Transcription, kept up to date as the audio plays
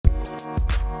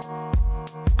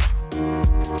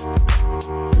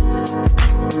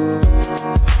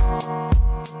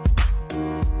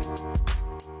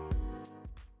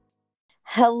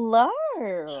Hello,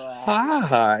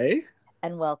 Hi.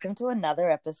 and welcome to another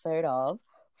episode of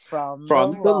From the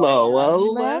From the Lower lower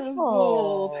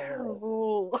level.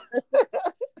 Level.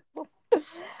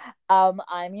 Terrible.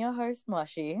 I'm your host,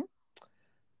 Moshi.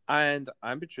 And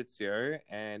I'm Patrizio,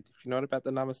 and if you're not about the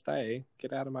namaste,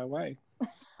 get out of my way.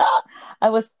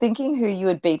 I was thinking who you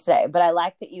would be today, but I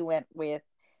like that you went with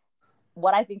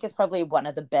what I think is probably one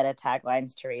of the better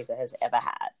taglines Teresa has ever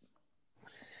had.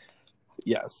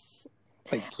 Yes.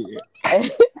 Thank you.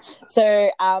 So,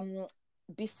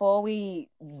 before we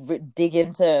dig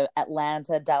into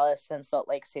Atlanta, Dallas, and Salt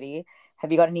Lake City,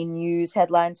 have you got any news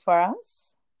headlines for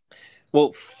us?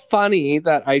 Well, funny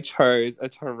that I chose a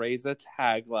Teresa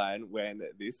tagline when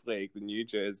this week the New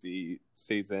Jersey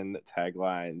season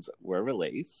taglines were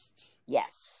released.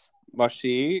 Yes.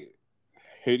 Moshi,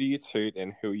 who do you toot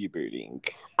and who are you booting?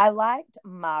 I liked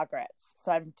Margaret's,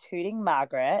 so I'm tooting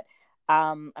Margaret.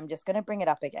 I'm just going to bring it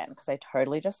up again because I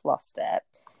totally just lost it.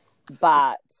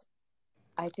 But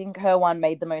I think her one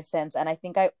made the most sense. And I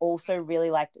think I also really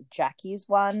liked Jackie's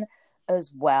one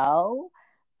as well.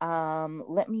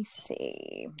 Let me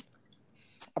see.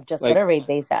 I've just got to read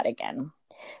these out again.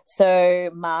 So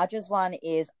Marge's one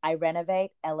is, I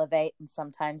renovate, elevate, and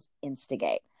sometimes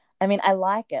instigate. I mean, I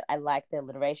like it. I like the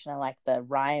alliteration. I like the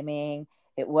rhyming.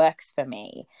 It works for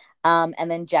me.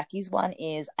 And then Jackie's one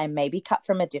is, I may be cut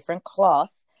from a different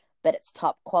cloth, but it's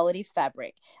top quality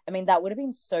fabric. I mean, that would have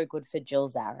been so good for Jill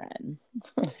Zarin.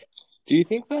 Do you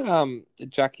think that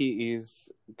Jackie is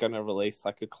gonna release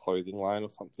like a clothing line or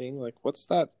something? Like, what's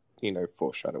that?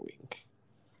 Foreshadowing.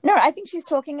 No, I think she's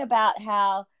talking about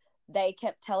how they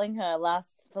kept telling her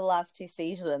for the last two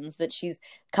seasons that she's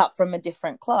cut from a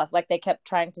different cloth. Like they kept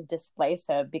trying to displace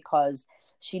her because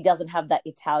she doesn't have that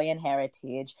Italian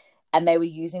heritage. And they were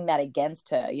using that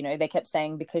against her. You know, they kept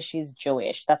saying because she's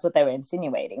Jewish. That's what they were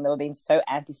insinuating. They were being so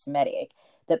anti-Semitic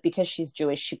that because she's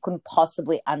Jewish, she couldn't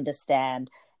possibly understand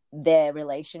their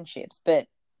relationships. But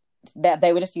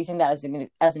they were just using that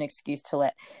as an excuse to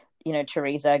let,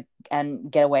 Teresa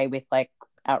and get away with like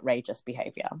outrageous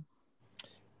behavior.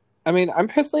 I mean, I'm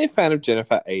personally a fan of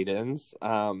Jennifer Aydin's.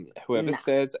 Whoever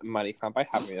says money can't buy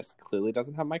happiness clearly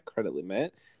doesn't have my credit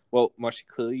limit. Well, Moshi,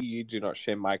 clearly you do not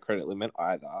share my credit limit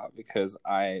either because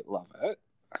I love it.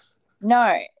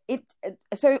 No,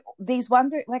 so these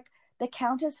ones are like, the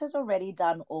Countess has already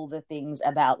done all the things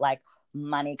about like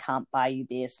money can't buy you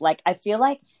this. Like, I feel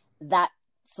like that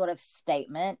sort of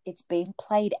statement, it's been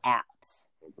played out.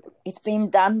 It's been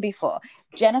done before.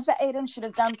 Jennifer Aydin should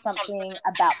have done something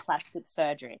about plastic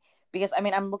surgery because, I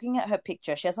mean, I'm looking at her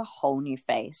picture. She has a whole new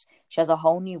face. She has a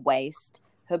whole new waist.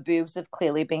 Her boobs have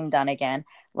clearly been done again.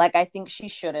 Like, I think she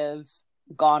should have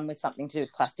gone with something to do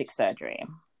with plastic surgery.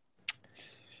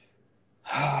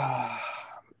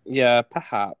 Yeah,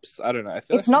 perhaps. I don't know. I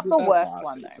feel it's not the worst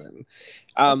one, season.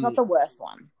 Though. It's not the worst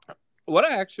one. What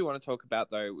I actually want to talk about,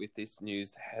 though, with this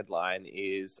news headline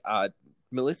is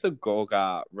Melissa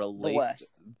Gorga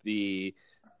released the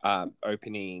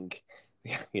opening.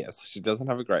 Yes, she doesn't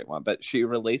have a great one, but she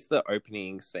released the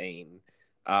opening scene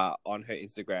on her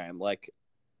Instagram like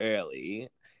early.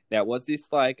 Now, was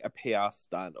this like a PR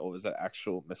stunt or was it an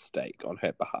actual mistake on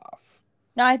her behalf?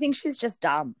 No, I think she's just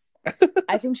dumb.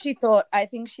 I think she thought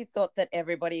that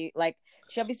everybody, like,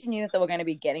 she obviously knew that they were going to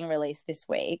be getting released this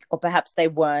week, or perhaps they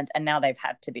weren't and now they've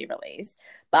had to be released.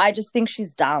 But I just think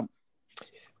she's dumb.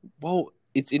 Well,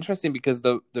 it's interesting because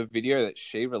the video that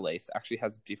she released actually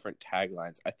has different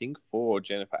taglines. I think for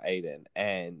Jennifer Aydin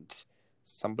and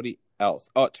somebody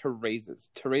else. Oh, Teresa's.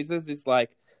 Teresa's is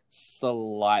like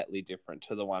slightly different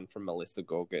to the one from Melissa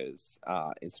Gorga's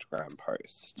Instagram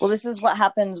post. Well, this is what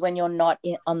happens when you're not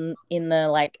in the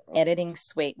like editing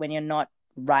suite, when you're not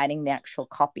writing the actual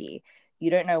copy.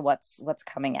 You don't know what's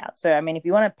coming out. So, I mean, if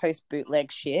you want to post bootleg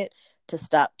shit to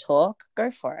start talk,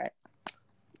 go for it.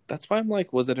 That's why I'm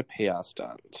like, was it a PR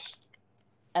stunt?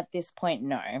 At this point,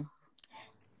 no.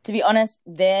 To be honest,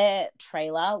 their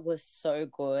trailer was so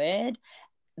good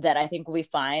that I think we'll be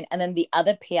fine. And then the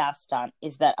other PR stunt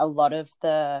is that a lot of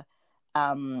the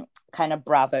kind of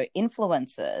Bravo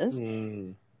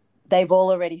influencers, they've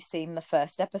all already seen the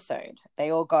first episode.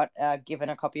 They all got given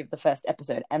a copy of the first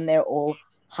episode and they're all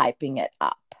hyping it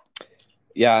up.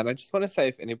 Yeah, and I just want to say,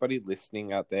 if anybody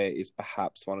listening out there is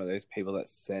perhaps one of those people that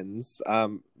sends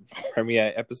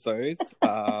premiere episodes,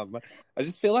 I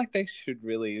just feel like they should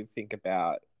really think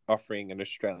about offering an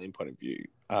Australian point of view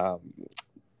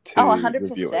to 100%.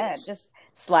 reviewers. Just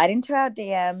slide into our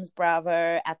DMs,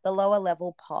 Bravo, at the Lower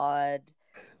Level Pod.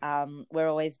 We're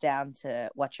always down to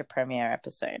watch a premiere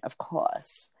episode, of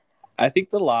course. I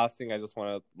think the last thing I just want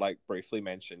to like briefly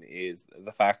mention is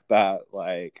the fact that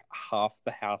like half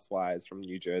the housewives from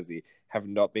New Jersey have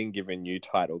not been given new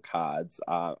title cards.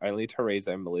 Only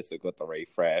Teresa and Melissa got the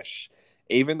refresh,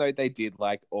 even though they did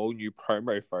like all new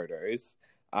promo photos.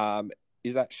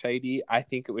 Is that shady? I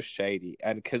think it was shady,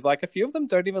 and because like a few of them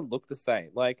don't even look the same.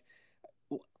 Like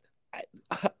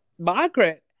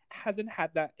Margaret hasn't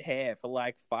had that hair for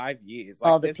like 5 years.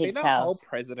 Like the there's been a whole pigtails.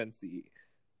 presidency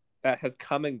that has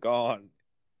come and gone,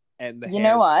 and the You hair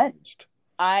know has what? changed.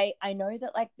 I know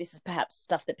that like this is perhaps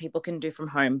stuff that people can do from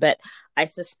home, but I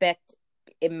suspect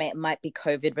might be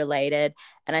COVID related,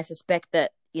 and I suspect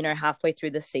that halfway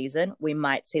through the season we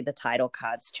might see the title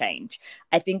cards change.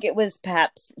 I think it was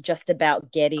perhaps just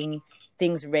about getting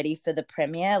things ready for the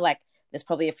premiere. Like there's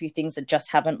probably a few things that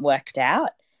just haven't worked out,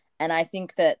 and I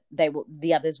think that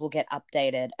the others will get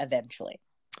updated eventually.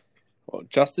 Well,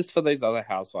 justice for these other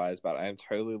housewives, but I am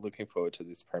totally looking forward to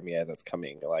this premiere that's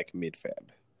coming like mid-Feb.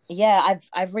 Yeah,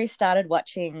 I've restarted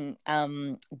watching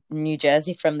New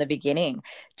Jersey from the beginning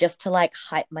just to like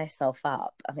hype myself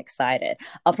up. I'm excited.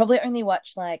 I'll probably only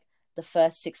watch like the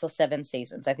first 6 or 7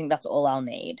 seasons. I think that's all I'll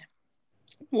need.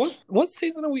 What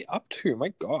season are we up to?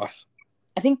 My God.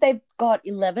 I think they've got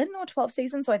 11 or 12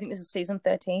 seasons, so I think this is season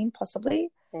 13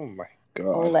 possibly. Oh my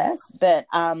Or God. less, but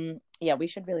yeah, we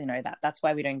should really know that. That's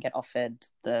why we don't get offered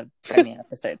the premiere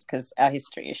episodes, because our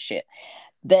history is shit.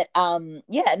 But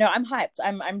yeah, no, I'm hyped.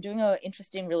 I'm doing an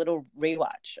interesting little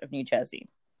rewatch of New Jersey.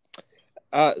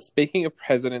 Speaking of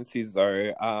presidencies,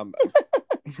 though,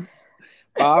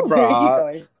 Where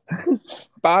are you going?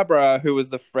 Barbara, who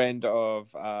was the friend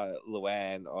of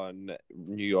Luann on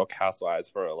New York Housewives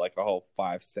for like a whole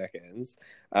 5 seconds,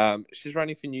 she's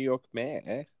running for New York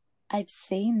mayor. I've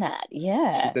seen that.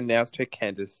 Yeah, She's announced her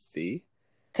candidacy.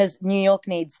 because New York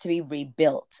needs to be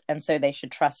rebuilt, and so they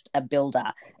should trust a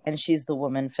builder, and she's the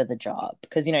woman for the job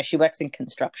because she works in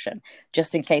construction.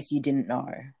 Just in case you didn't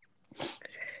know.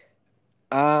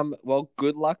 Well,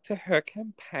 good luck to her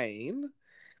campaign.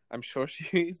 I'm sure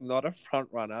she's not a front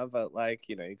runner, but like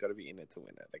you got to be in it to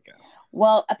win it, I guess.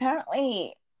 Well,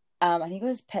 apparently, I think it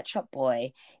was Pet Shop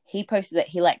Boy. He posted that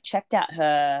he like checked out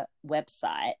her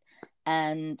website,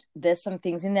 and there's some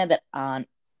things in there that aren't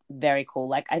very cool.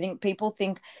 Like I think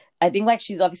like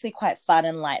she's obviously quite fun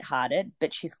and lighthearted,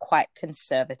 but she's quite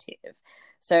conservative.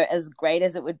 So as great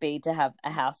as it would be to have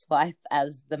a housewife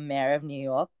as the mayor of New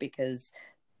York, because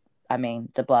I mean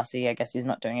de Blasio, I guess he's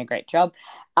not doing a great job.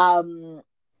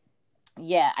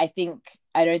 Yeah, I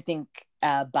don't think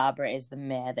Barbara is the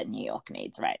mayor that New York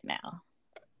needs right now.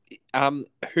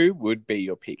 Who would be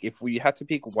your pick if we had to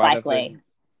pick Spike one of Lee. them?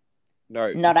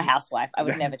 No, Not a housewife. I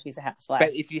would never choose a housewife.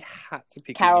 But if you had to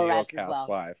pick Carol a New York Radz as well.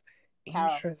 housewife,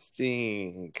 Carol.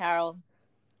 Interesting. Carol.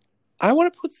 I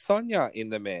want to put Sonia in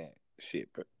the mayorship.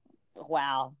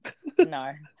 Wow.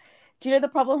 No. Do you know the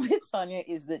problem with Sonia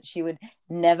is that she would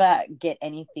never get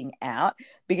anything out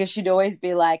because she'd always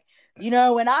be like,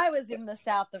 when I was in the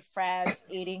south of France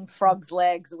eating frog's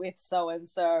legs with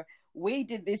so-and-so, we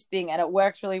did this thing and it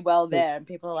worked really well there. And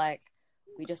people are like,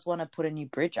 we just want to put a new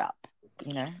bridge up,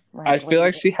 Like, I feel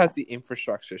like she has the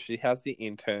infrastructure. She has the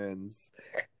interns.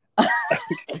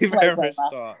 Give her a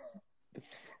shot.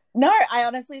 No, I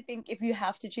honestly think if you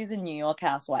have to choose a New York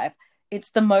housewife, it's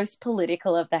the most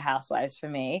political of the housewives for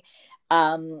me.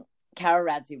 Carol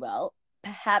Radziwill,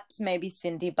 perhaps maybe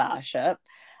Cindy Barshop.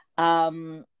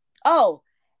 Heather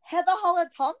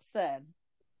Holler-Thompson.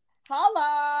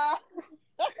 Holla!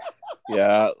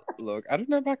 Yeah, look, I don't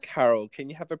know about Carol. Can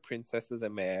you have a princess as a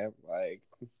mayor? Like,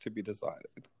 to be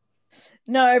decided.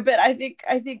 No, but I think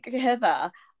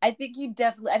Heather. I think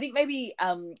maybe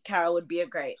Carol would be a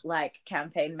great like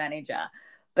campaign manager,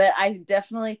 but I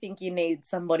definitely think you need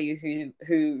somebody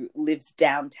who lives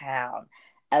downtown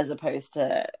as opposed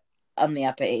to on the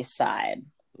Upper East Side.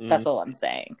 That's all I'm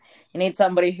saying. You need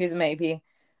somebody who's maybe,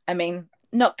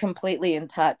 not completely in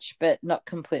touch, but not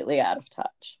completely out of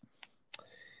touch.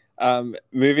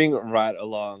 Moving right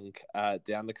along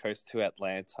down the coast to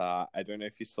Atlanta. I don't know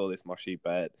if you saw this, Moshi,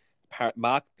 but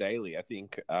Mark Daly, I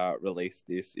think, released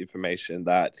this information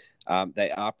that they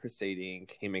are proceeding,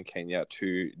 him and Kenya,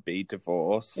 to be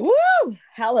divorced. Woo!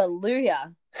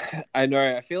 Hallelujah. I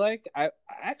know. I feel like I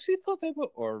actually thought they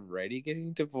were already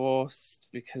getting divorced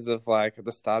because of like at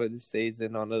the start of the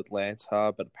season on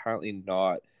Atlanta, but apparently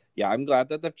not. Yeah, I'm glad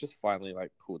that they've just finally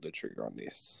like pulled the trigger on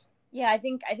this. Yeah, I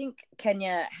think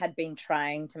Kenya had been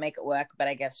trying to make it work, but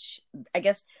I guess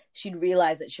she'd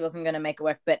realized that she wasn't going to make it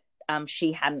work, but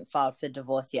she hadn't filed for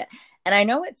divorce yet. And I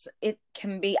know it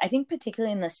can be, I think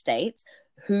particularly in the States,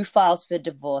 who files for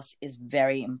divorce is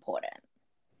very important.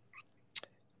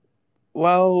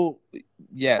 Well,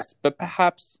 yes, but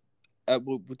perhaps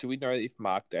do we know if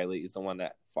Mark Daly is the one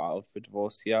that filed for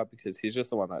divorce here? Because he's just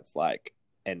the one that's like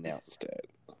announced it.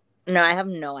 No, I have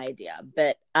no idea.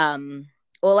 But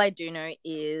all I do know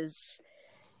is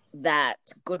that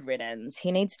good riddance.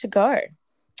 He needs to go.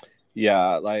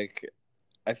 Yeah, like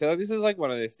I feel like this is like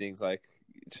one of those things like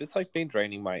it's just like been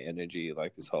draining my energy,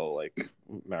 like this whole like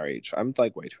marriage. I'm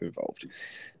like way too involved.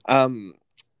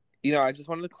 I just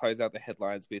wanted to close out the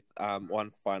headlines with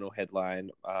one final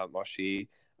headline, Moshi.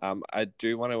 I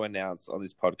do want to announce on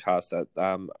this podcast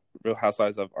that Real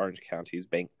Housewives of Orange County is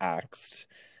being axed.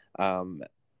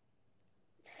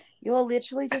 You're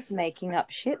literally just making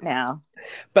up shit now.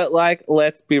 But like,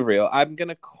 let's be real. I'm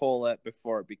gonna call it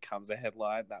before it becomes a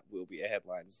headline. That will be a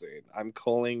headline soon. I'm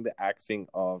calling the axing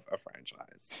of a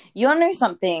franchise. You want to know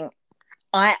something?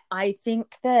 I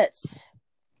think that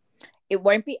it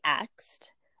won't be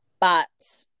axed, but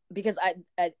because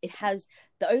it has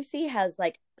the OC has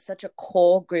like such a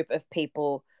core group of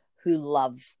people who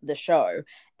love the show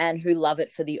and who love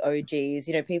it for the OGs.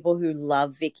 You know, people who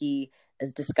love Vicky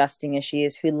as disgusting as she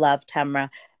is, who love Tamra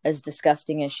as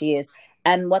disgusting as she is.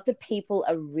 And what the people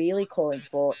are really calling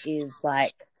for is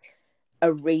like a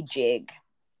rejig.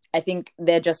 I think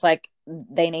they're just like,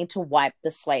 they need to wipe the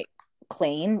slate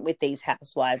clean with these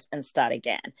housewives and start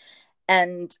again.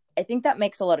 And I think that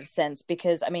makes a lot of sense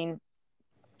because, I mean,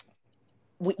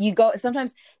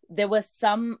 sometimes there were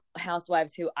some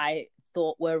housewives who I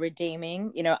thought were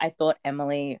redeeming. You know, I thought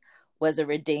Emily was a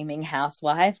redeeming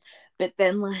housewife, but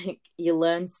then like you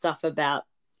learn stuff about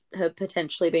her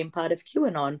potentially being part of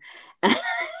QAnon.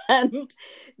 And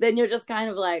then you're just kind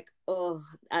of like, oh,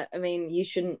 I mean, you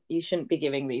shouldn't be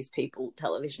giving these people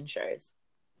television shows.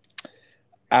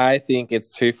 I think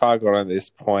it's too far gone at this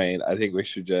point. I think we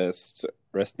should just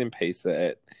rest in peace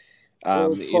it.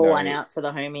 We'll pull one out for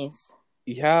the homies.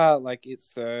 Yeah, like it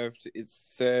served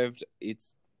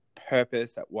its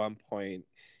purpose at one point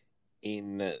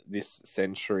in this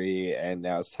century, and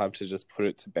now it's time to just put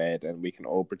it to bed and we can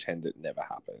all pretend it never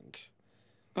happened.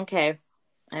 Okay.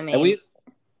 I mean,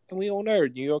 and we all know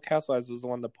New York Housewives was the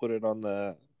one that put it on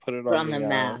the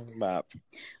map.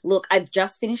 Look, I've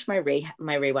just finished my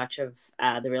rewatch of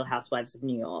The Real Housewives of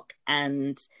New York,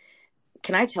 and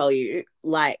can I tell you,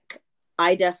 like,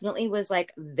 I definitely was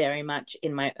like very much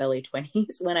in my early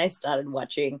 20s when I started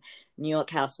watching New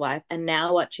York Housewife, and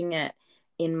now watching it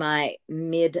in my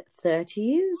mid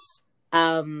 30s,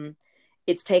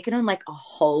 it's taken on like a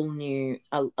whole new,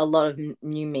 a lot of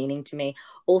new meaning to me.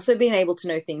 Also being able to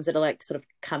know things that are like sort of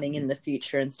coming in the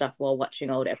future and stuff while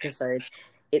watching old episodes.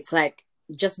 It's like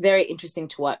just very interesting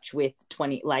to watch with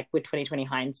 2020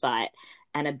 hindsight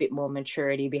and a bit more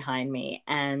maturity behind me.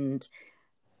 And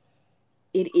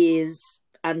it is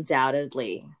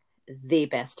undoubtedly the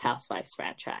best Housewives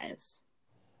franchise.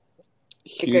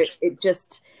 Huge. It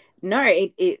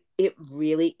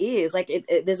really is. Like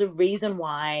there's a reason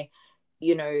why,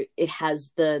 you know, it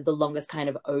has the longest kind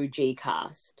of OG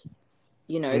cast.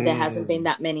 You know, there hasn't been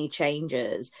that many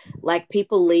changes. Like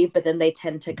people leave, but then they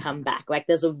tend to come back. Like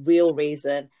there's a real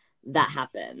reason that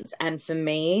happens. And for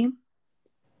me,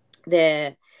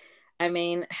 I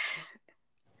think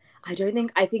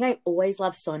I always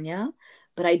loved Sonia,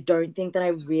 but I don't think that I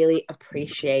really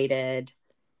appreciated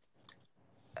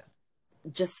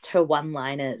just her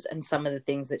one-liners and some of the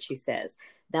things that she says.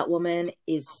 That woman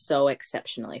is so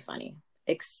exceptionally funny.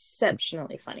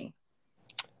 Exceptionally funny.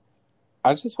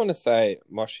 I just want to say,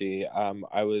 Moshi,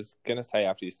 I was going to say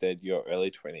after you said your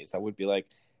early 20s, I would be like,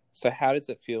 so how does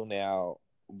it feel now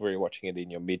we're watching it in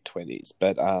your mid-20s?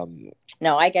 But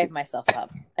no, I gave myself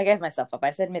up.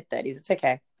 I said mid-30s. It's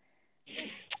okay.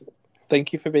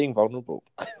 Thank you for being vulnerable.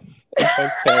 And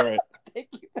transparent. Thank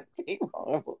you for being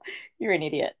vulnerable. You're an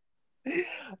idiot.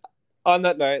 On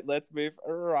that note, let's move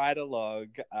right along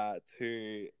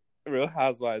to Real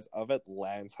Housewives of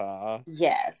Atlanta.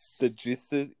 Yes. The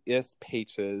Juiciest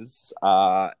Peaches,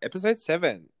 episode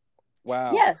 7.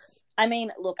 Wow. Yes. I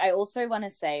mean, look, I also want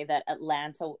to say that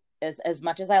Atlanta, as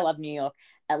much as I love New York,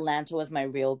 Atlanta was my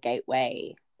real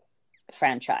gateway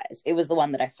franchise. It was the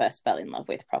one that I first fell in love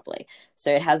with properly.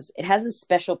 So it has a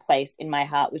special place in my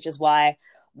heart, which is why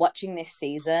watching this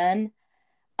season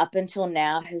up until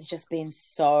now has just been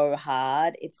so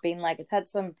hard. It's been like, it's had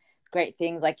some great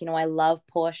things. Like, you know, I love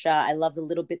Portia. I love the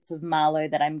little bits of Marlo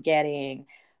that I'm getting,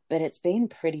 but it's been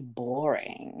pretty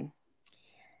boring.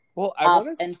 Well,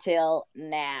 until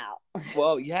now.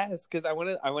 Well, yes, because I want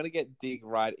to dig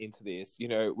right into this. You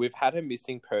know, we've had a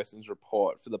missing persons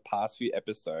report for the past few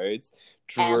episodes.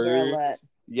 Amber Alert.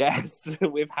 Yes,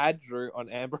 we've had Drew on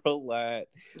Amber Alert.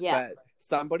 Yeah. But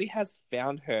somebody has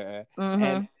found her, mm-hmm.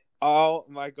 and Oh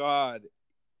my God.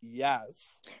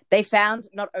 Yes. They found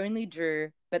not only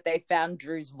Drew, but they found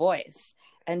Drew's voice.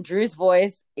 And Drew's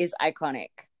voice is iconic.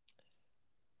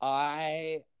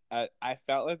 I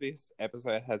felt like this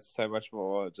episode has so much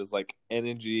more just like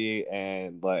energy,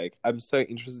 and like I'm so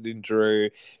interested in Drew.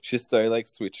 She's so like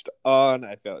switched on.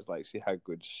 I felt like she had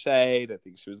good shade. I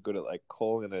think she was good at like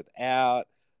calling it out.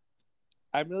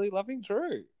 I'm really loving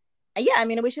Drew. Yeah, I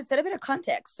mean, we should set a bit of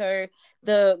context. So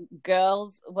the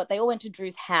girls, they all went to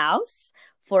Drew's house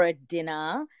for a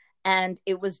dinner, and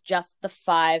it was just the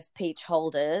 5 peach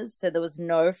holders. So there was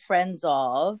no friends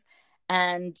of,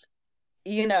 and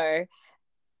you know,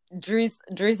 Drew's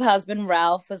husband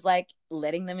Ralph was like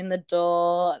letting them in the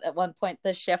door. At one point,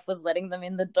 the chef was letting them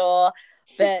in the door,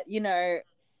 but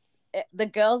the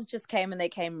girls just came and they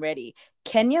came ready.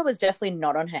 Kenya was definitely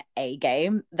not on her A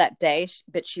game that day,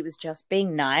 but she was just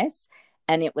being nice,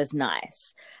 and it was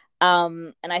nice.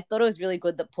 And I thought it was really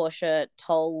good that Portia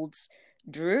told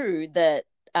Drew that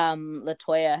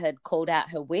Latoya had called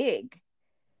out her wig,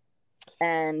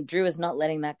 and Drew was not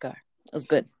letting that go. It was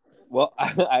good. Well,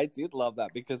 I did love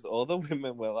that because all the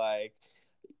women were like,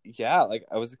 yeah, like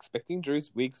I was expecting Drew's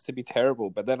wigs to be terrible,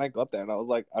 but then I got there and I was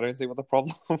like, I don't see what the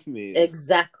problem is.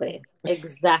 Exactly.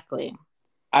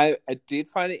 I did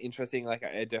find it interesting. Like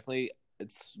I definitely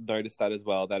noticed that as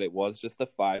well, that it was just the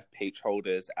 5 peach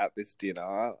holders at this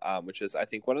dinner, which is I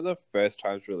think one of the first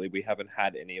times really we haven't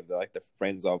had any of the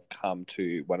friends of come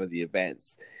to one of the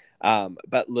events.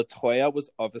 But Latoya was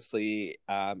obviously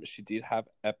she did have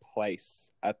a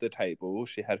place at the table.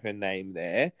 She had her name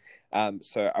there.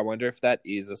 So I wonder if that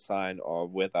is a sign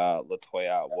of whether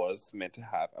Latoya was meant to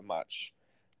have a much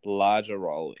larger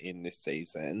role in this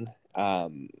season.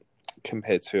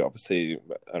 Compared to obviously,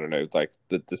 I don't know, like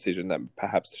the decision that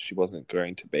perhaps she wasn't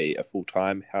going to be a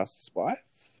full-time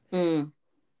housewife. Mm.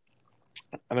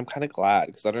 And I'm kind of glad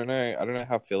because I don't know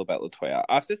how I feel about Latoya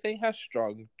after seeing how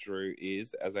strong Drew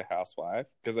is as a housewife.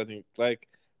 Because I think like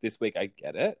this week I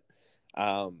get it.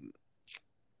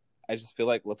 I just feel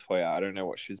like Latoya, I don't know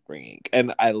what she's bringing,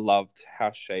 and I loved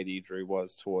how shady Drew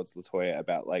was towards Latoya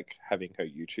about like having her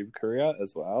YouTube career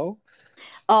as well.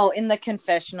 Oh, in the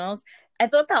confessionals, I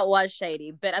thought that was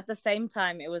shady, but at the same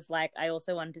time, it was like I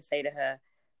also wanted to say to her,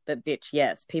 "But bitch,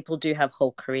 yes, people do have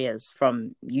whole careers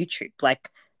from YouTube.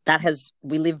 Like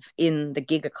we live in the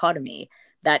gig economy.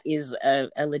 That is a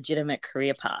legitimate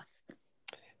career path."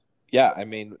 Yeah, I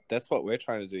mean, that's what we're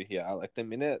trying to do here. Like, the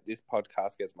minute this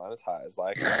podcast gets monetized,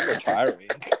 like, I'm retiring.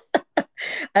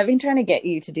 I've been trying to get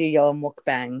you to do your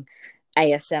mukbang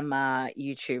ASMR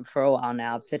YouTube for a while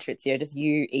now, Patrizio. Just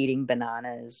you eating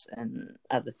bananas and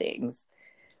other things.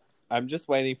 I'm just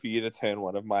waiting for you to turn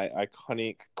one of my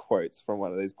iconic quotes from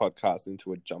one of these podcasts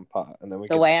into a jumper, and then we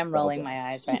the way I'm rolling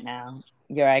my eyes right now.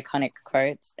 Your iconic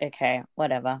quotes. Okay,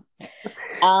 whatever.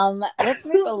 Let's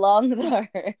move along though.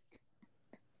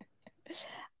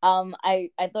 I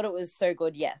thought it was so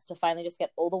good, yes, to finally just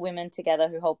get all the women together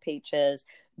who hold peaches.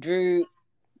 Drew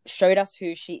showed us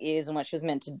who she is and what she was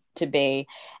meant to be.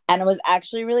 And it was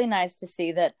actually really nice to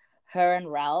see that her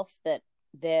and Ralph, that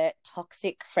their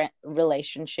toxic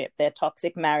relationship, their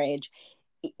toxic marriage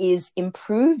is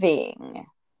improving.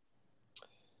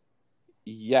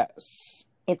 Yes.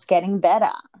 It's getting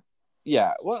better.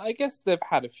 Yeah, well, I guess they've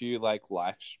had a few like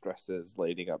life stresses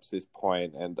leading up to this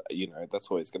point, and that's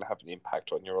always going to have an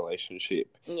impact on your relationship.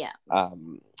 Yeah.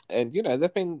 And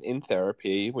they've been in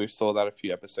therapy. We saw that a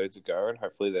few episodes ago, and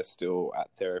hopefully they're still at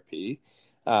therapy.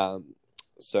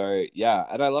 So yeah,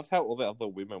 and I loved how all the other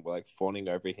women were like fawning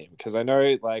over him, because I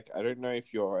know, like, I don't know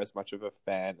if you're as much of a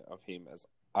fan of him as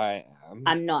I am.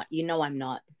 I'm not. I'm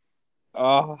not.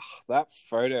 Oh, that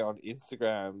photo on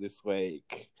Instagram this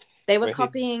week. They were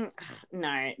copying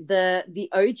the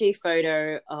OG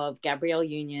photo of Gabrielle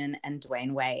Union and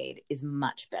Dwayne Wade is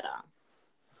much better.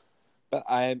 But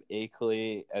I am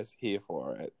equally as here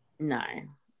for it. No,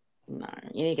 you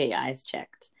need to get your eyes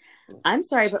checked. I'm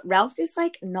sorry, but Ralph is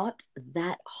like not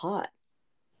that hot.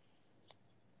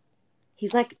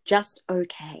 He's like just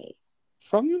okay.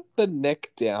 From the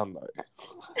neck down though.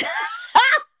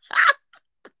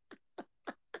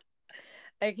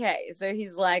 Okay, so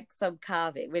he's like some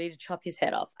carving. We need to chop his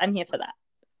head off. I'm here for that.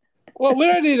 Well, we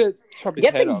don't need to chop his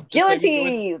head off.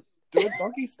 Guillotine! Do a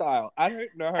doggy style. I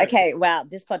don't know. Okay, wow.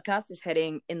 This podcast is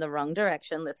heading in the wrong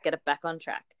direction. Let's get it back on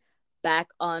track.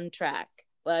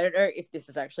 Well, I don't know if this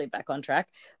is actually back on track,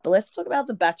 but let's talk about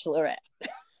The Bachelorette.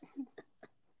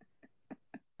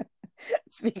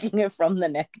 Speaking of from the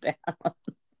neck down.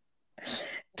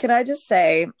 Can I just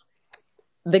say,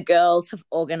 the girls have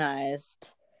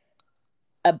organized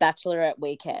a bachelorette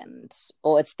weekend,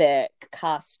 or it's their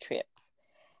cast trip,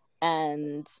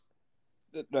 and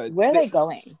No, Where are they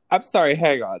going? I'm sorry,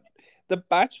 hang on. The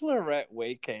Bachelorette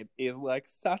weekend is like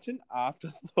such an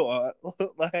afterthought.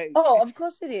 Like, Oh, of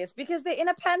course it is, because they're in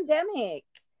a pandemic.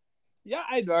 yeah,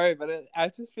 I know, but I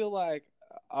just feel like,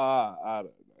 I don't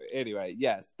know. Anyway,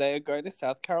 yes, they are going to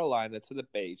South Carolina to the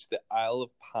beach, the Isle of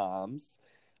Palms.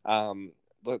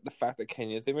 The fact that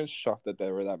Kenya's even shocked that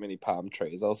there were that many palm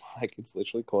trees. I was like, it's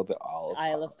literally called the Isle of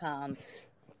Isle of Palms.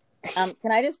 Palms.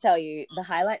 Can I just tell you, the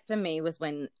highlight for me was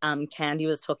when Candy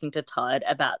was talking to Todd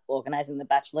about organizing the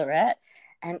Bachelorette.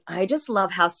 And I just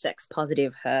love how sex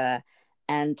positive her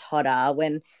and Todd are,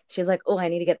 when she's like, oh, I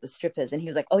need to get the strippers. And he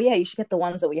was like, oh, yeah, you should get the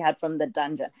ones that we had from the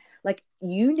dungeon. Like,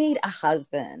 you need a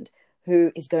husband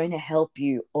who is going to help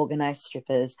you organize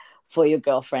strippers for your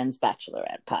girlfriend's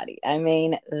Bachelorette party. I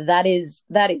mean, that is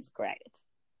great.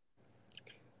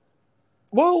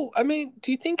 Well, I mean,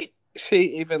 do you think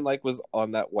she even like was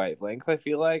on that wavelength? I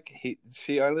feel like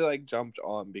she only like jumped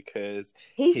on because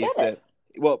He he said it. said,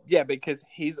 well, yeah, because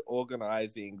he's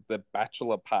organizing the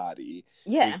bachelor party,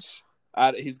 Yeah. which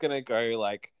he's gonna go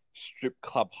like strip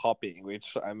club hopping.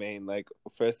 Which I mean, like,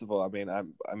 first of all,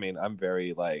 I'm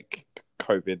very like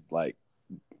COVID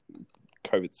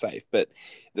safe, but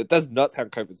that does not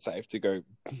sound COVID safe to go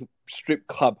strip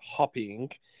club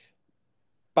hopping.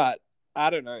 But I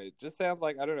don't know. It just sounds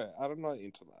like, I don't know. I'm not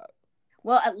into that.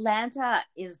 Well, Atlanta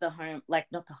is the home, like,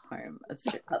 not the home of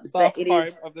strip clubs, The but it home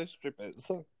is. of the strippers.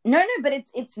 No, but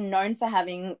it's known for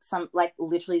having some, like,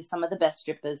 literally some of the best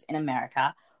strippers in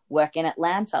America work in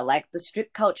Atlanta. Like, the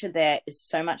strip culture there is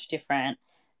so much different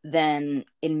than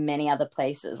in many other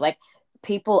places. Like,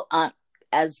 people aren't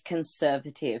as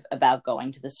conservative about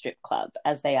going to the strip club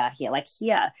as they are here. Like,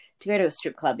 here, to go to a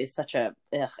strip club is such a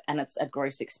ugh, and it's a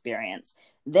gross experience.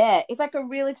 There, it's like a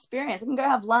real experience. You can go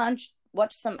have lunch,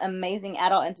 watch some amazing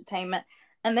adult entertainment,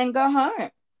 and then go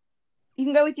home. You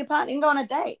can go with your partner. You can go on a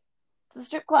date to the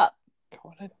strip club.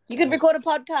 You could record a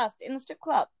podcast in the strip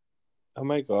club. Oh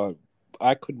my God.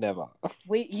 I could never.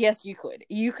 Yes, you could.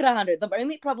 You could 100. The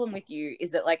only problem with you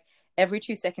is that, like, every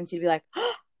 2 seconds you'd be like,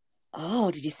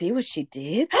 oh, did you see what she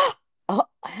did? Oh,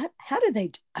 how did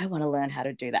they? I want to learn how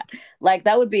to do that. Like,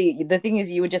 that would be the thing,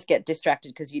 is you would just get distracted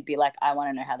because you'd be like, I want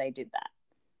to know how they did that.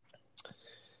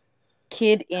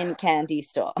 Kid in candy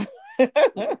store.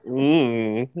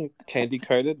 Candy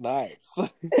coated nights.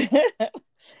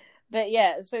 But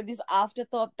yeah, so this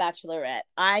afterthought Bachelorette,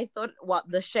 I thought what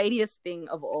the shadiest thing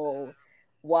of all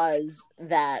was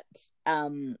that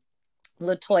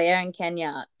Latoya and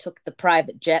Kenya took the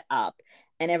private jet up,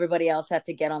 and everybody else had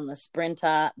to get on the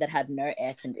Sprinter that had no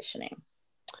air conditioning.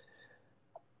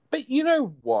 But you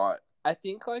know what? I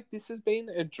think like this has been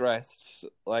addressed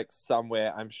like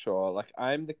somewhere, I'm sure. Like,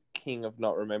 I'm the king of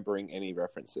not remembering any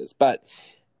references. But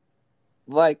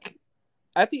like,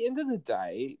 at the end of the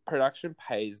day, production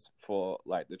pays for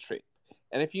like the trip.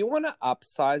 And if you want to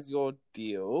upsize your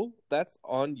deal, that's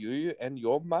on you and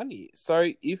your money.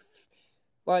 So if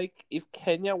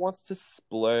Kenya wants to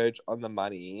splurge on the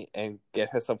money and get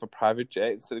herself a private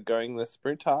jet instead of going the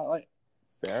Sprinter, like,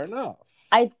 fair enough.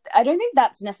 I don't think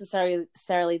that's necessarily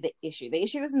the issue. The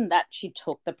issue isn't that she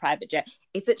took the private jet.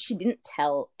 It's that she didn't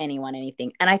tell anyone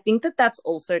anything. And I think that that's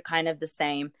also kind of the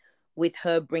same with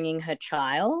her bringing her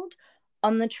child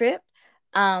on the trip.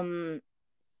 I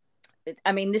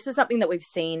mean, this is something that we've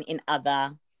seen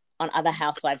on other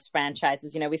Housewives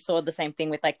franchises. You know, we saw the same thing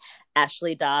with like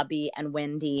Ashley Darby and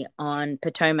Wendy on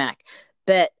Potomac.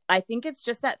 But I think it's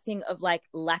just that thing of like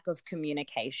lack of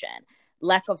communication,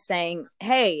 lack of saying,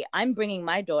 hey, I'm bringing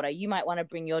my daughter. You might want to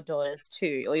bring your daughters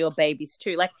too, or your babies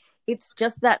too. Like, it's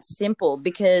just that simple,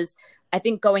 because I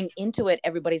think going into it,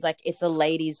 everybody's like, it's a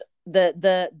ladies.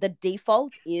 The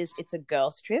default is it's a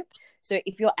girls trip. So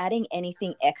if you're adding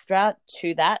anything extra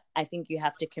to that, I think you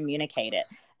have to communicate it.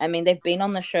 I mean, they've been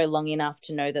on the show long enough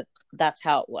to know that that's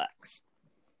how it works.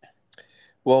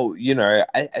 Well, you know,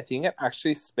 I think it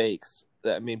actually speaks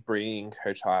that, I mean, bringing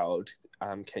her child,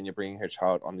 Kenya bringing her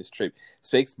child on this trip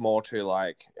speaks more to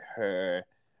like her,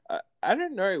 I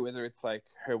don't know whether it's like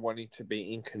her wanting to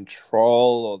be in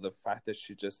control or the fact that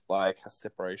she just like has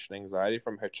separation anxiety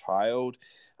from her child.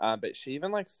 But she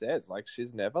even like says like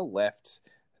she's never left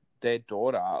their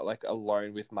daughter like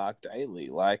alone with Mark Daly.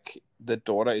 Like, the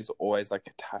daughter is always like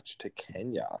attached to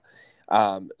Kenya.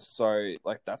 So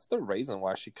like that's the reason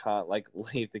why she can't like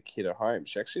leave the kid at home.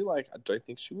 She actually I don't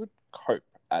think she would cope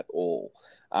at all.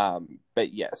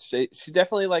 But yes, she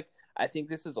definitely like, I think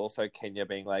this is also Kenya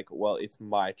being like, well, it's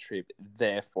my trip,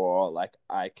 therefore, like,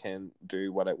 I can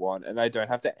do what I want, and I don't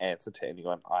have to answer to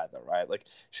anyone either, right? Like,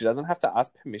 she doesn't have to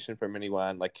ask permission from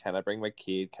anyone. Like, can I bring my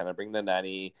kid? Can I bring the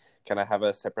nanny? Can I have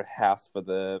a separate house for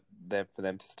them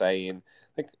to stay in?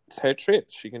 Like, it's her trip.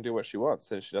 She can do what she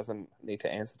wants, and she doesn't need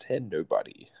to answer to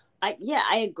nobody.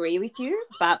 I agree with you,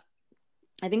 but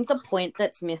I think the point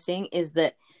that's missing is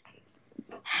that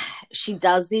she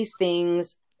does these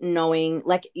things knowing,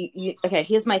 like, okay,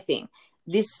 here's my thing.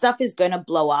 This stuff is going to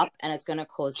blow up and it's going to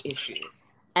cause issues.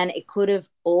 And it could have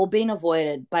all been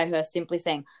avoided by her simply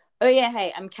saying, oh, yeah,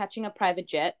 hey, I'm catching a private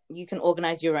jet. You can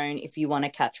organize your own if you want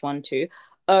to catch one too.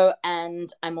 Oh,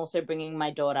 and I'm also bringing my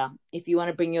daughter. If you want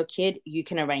to bring your kid, you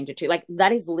can arrange it too. Like,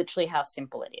 that is literally how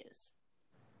simple it is.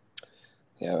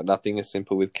 Yeah, nothing is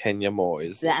simple with Kenya Moore,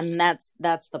 is it? And that's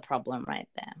the problem right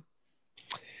there.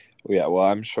 Yeah, well,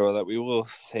 I'm sure that we will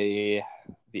see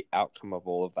the outcome of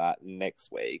all of that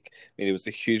next week. I mean, it was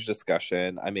a huge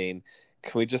discussion. I mean,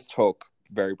 can we just talk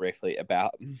very briefly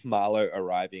about Marlo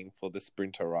arriving for the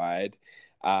sprinter ride?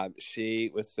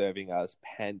 She was serving us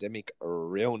pandemic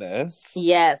realness.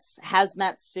 Yes,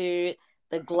 hazmat suit,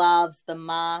 the gloves, the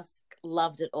mask,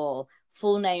 loved it all.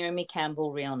 Full Naomi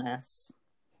Campbell realness.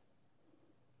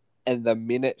 And the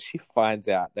minute she finds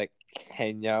out that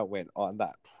Kenya went on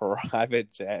that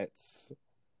private jet,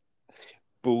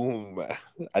 boom,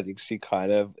 I think she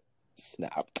kind of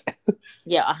snapped.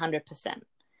 Yeah, 100%.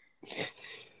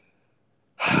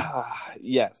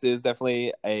 Yes, it was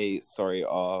definitely a story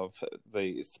of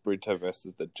the sprinter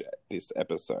versus the jet this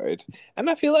episode. And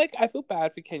I feel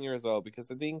bad for Kenya as well, because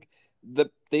I think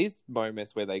these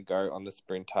moments where they go on the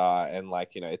sprinter and,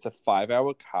 like, you know, it's a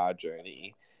 5-hour car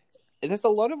journey, and there's a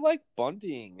lot of, like,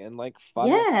 bonding and, like, fun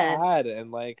that's had and,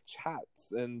 like,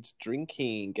 chats and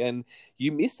drinking, and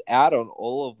you miss out on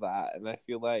all of that. And I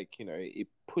feel like, you know, it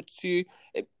puts you,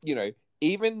 you know,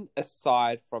 even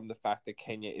aside from the fact that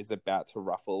Kenya is about to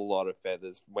ruffle a lot of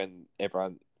feathers when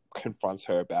everyone confronts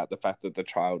her about the fact that the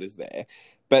child is there,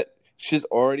 but she's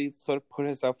already sort of put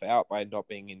herself out by not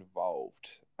being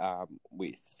involved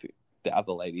with the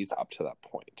other ladies up to that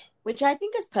point. Which I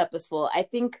think is purposeful. I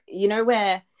think, you know,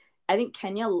 where I think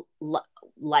Kenya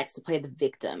likes to play the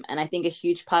victim. And I think a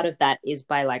huge part of that is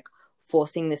by, like,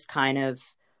 forcing this kind of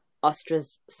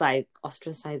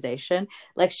ostracization.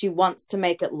 Like, she wants to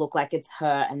make it look like it's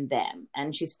her and them.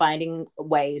 And she's finding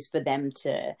ways for them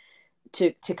to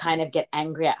kind of get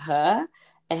angry at her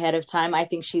ahead of time. I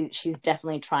think she's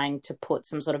definitely trying to put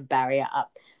some sort of barrier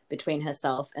up between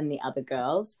herself and the other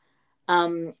girls.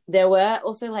 There were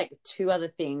also, like, 2 other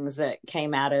things that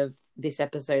came out of this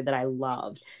episode that I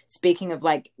loved. Speaking of,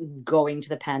 like, going to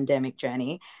the pandemic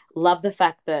journey, love the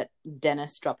fact that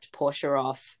Dennis dropped Portia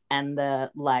off and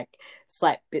the, like,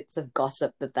 slight bits of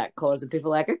gossip that caused. And people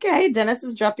were like, okay, Dennis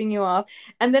is dropping you off.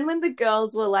 And then when the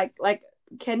girls were like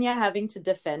Kenya having to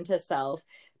defend herself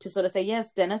to sort of say,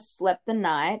 yes, Dennis slept the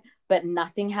night, but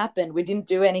nothing happened. We didn't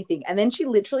do anything. And then she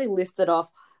literally listed off,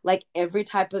 like, every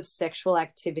type of sexual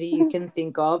activity you can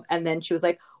think of. And then she was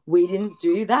like, we didn't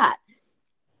do that.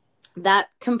 That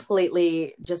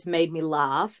completely just made me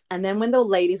laugh. And then when the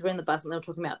ladies were in the bus and they were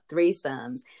talking about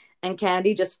threesomes, and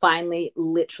Candy just finally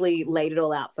literally laid it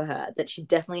all out for her, that she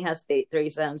definitely has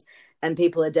threesomes and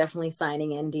people are definitely signing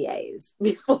NDAs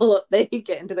before they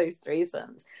get into those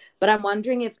threesomes. But I'm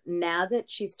wondering if, now that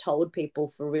she's told people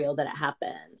for real that it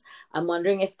happens, I'm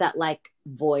wondering if that, like,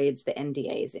 voids the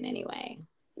NDAs in any way.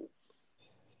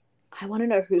 I want to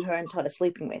know who her and Todd are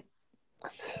sleeping with.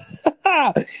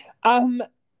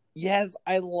 Yes,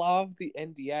 I love the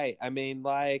NDA. I mean,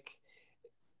 like,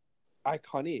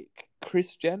 iconic.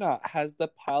 Kris Jenner has the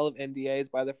pile of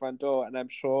NDAs by the front door, and I'm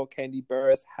sure Kandi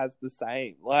Burruss has the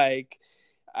same. Like,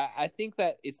 I think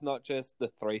that it's not just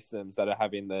the threesomes that are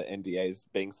having the NDAs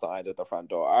being signed at the front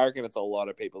door. I reckon it's a lot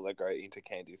of people that go into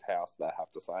Candy's house that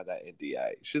have to sign that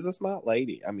NDA. She's a smart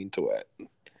lady. I'm into it.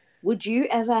 Would you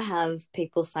ever have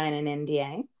people sign an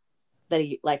NDA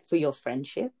that, like, for your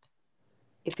friendship?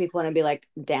 If people want to be, like,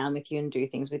 down with you and do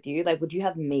things with you, like, would you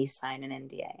have me sign an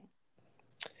NDA?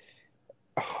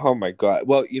 Oh my God.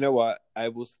 Well, you know what? I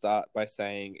will start by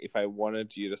saying, if I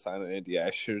wanted you to sign an NDA, I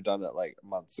should have done it, like,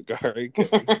 months ago. I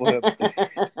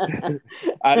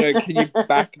don't know. Can you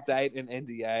backdate an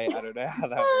NDA? I don't know how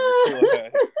that would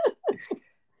work.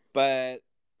 But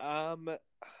I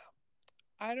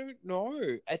don't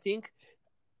know. I think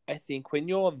when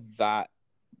you're that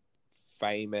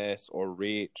famous or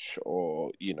rich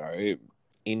or, you know,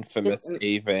 infamous,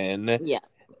 even, yeah,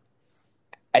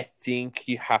 I think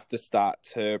you have to start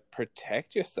to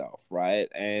protect yourself, right?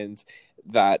 And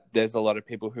that there's a lot of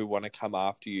people who want to come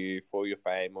after you for your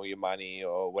fame or your money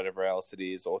or whatever else it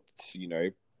is, or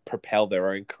to, propel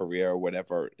their own career or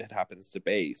whatever it happens to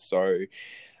be. So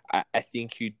I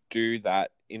think you do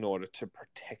that in order to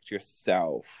protect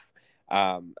yourself.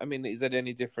 I mean, is it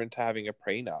any different to having a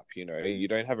prenup? You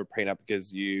don't have a prenup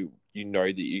because you know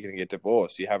that you're going to get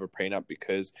divorced. You have a prenup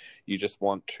because you just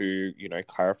want to,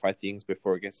 clarify things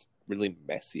before it gets really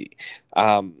messy.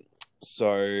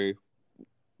 So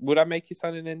would I make you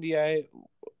sign an NDA?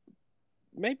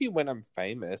 Maybe when I'm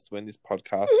famous, when this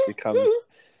podcast becomes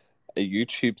a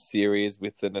YouTube series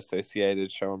with an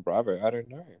associated show on Bravo. I don't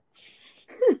know.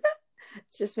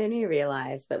 It's just made me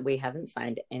realize that we haven't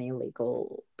signed any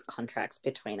legal contracts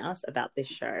between us about this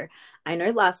show. I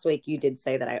know last week you did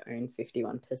say that I own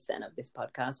 51% of this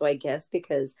podcast. So I guess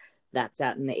because that's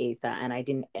out in the ether and I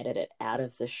didn't edit it out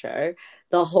of the show,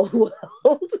 the whole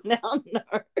world now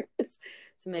knows.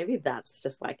 So maybe that's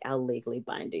just like our legally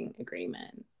binding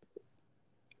agreement.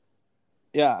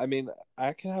 Yeah, I mean,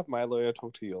 I can have my lawyer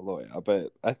talk to your lawyer,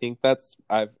 but I think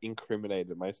I've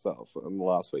incriminated myself in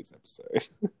last week's episode.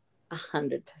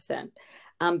 100%.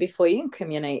 Before you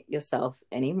incriminate yourself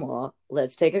anymore,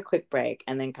 let's take a quick break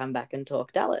and then come back and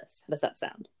talk Dallas. How does that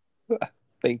sound?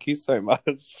 Thank you so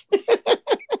much.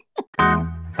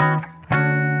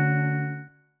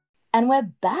 And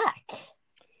we're back.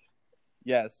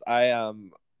 Yes,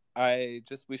 I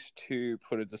just wish to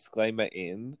put a disclaimer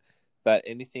in that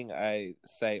anything I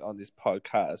say on this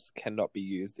podcast cannot be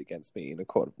used against me in a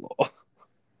court of law.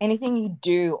 Anything you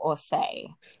do or say.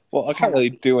 Well, I can't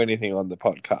really do anything on the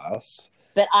podcast.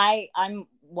 But I'm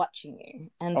watching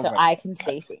you, and so I can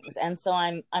see things, and so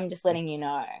I'm just letting you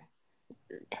know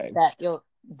that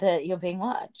you're being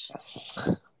watched.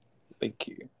 Thank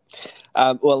you.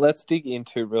 Well, let's dig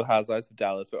into Real Housewives of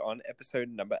Dallas. We're on episode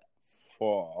number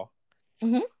 4.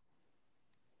 Mm-hmm.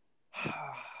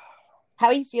 How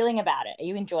are you feeling about it? Are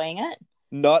you enjoying it?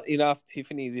 Not enough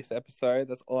Tiffany this episode.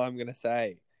 That's all I'm gonna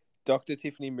say. Dr.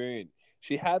 Tiffany Moon.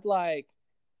 She had a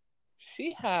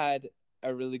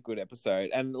really good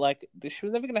episode, and she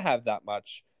was never gonna have that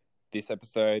much this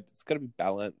episode. It's gotta be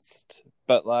balanced,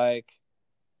 but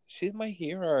she's my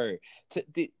hero.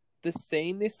 The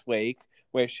scene this week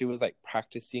where she was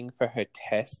practicing for her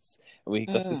tests, and we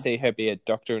got to see her be a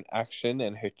doctor in action,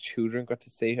 and her children got to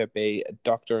see her be a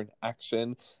doctor in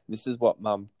action. This is what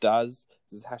mum does.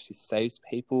 This is how she saves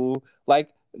people.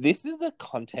 This is the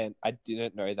content I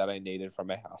didn't know that I needed from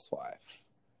a housewife.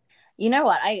 You know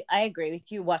what? I agree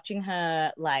with you. Watching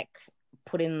her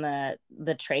put in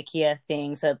the trachea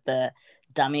thing so the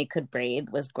dummy could breathe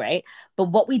was great. But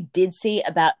what we did see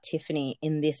about Tiffany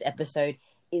in this episode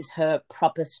is her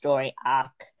proper story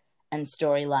arc and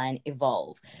storyline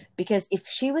evolve. Because if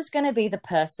she was going to be the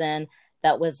person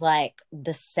that was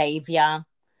the savior,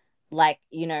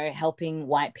 helping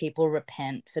white people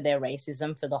repent for their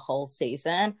racism for the whole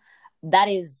season, that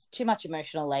is too much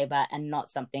emotional labor and not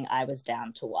something I was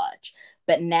down to watch.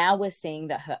 But now we're seeing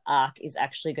that her arc is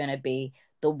actually going to be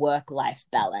the work-life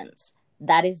balance.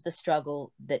 That is the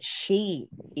struggle that she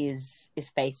is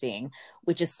facing,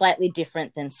 which is slightly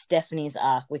different than Stephanie's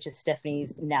arc, which is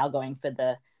Stephanie's now going for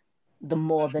the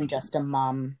more than just a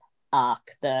mum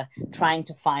arc, the trying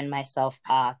to find myself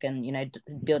arc, and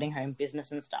building her own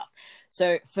business and stuff.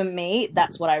 So for me,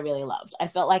 that's what I really loved. I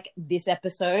felt like this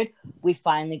episode we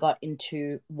finally got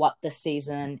into what the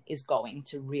season is going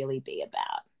to really be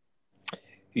about.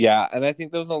 Yeah, and I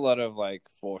think there was a lot of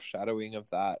foreshadowing of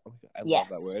that. I love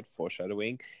that word,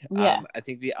 foreshadowing. Yeah. I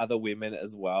think the other women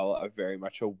as well are very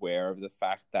much aware of the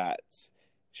fact that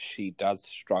she does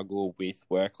struggle with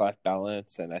work-life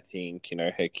balance, and I think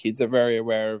her kids are very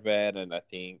aware of it, and I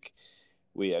think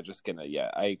we are just gonna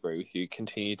I agree with you,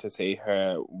 continue to see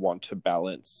her want to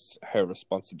balance her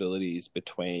responsibilities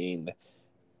between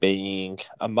being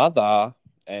a mother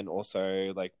and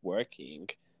also working.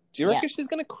 Do you reckon she's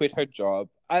gonna quit her job?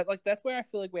 That's where I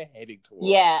feel like we're heading towards.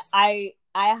 Yeah, I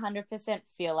 100%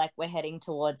 feel like we're heading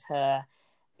towards her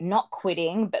not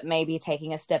quitting, but maybe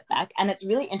taking a step back. And it's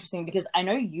really interesting because I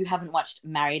know you haven't watched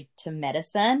Married to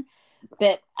Medicine,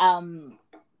 but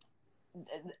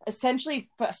essentially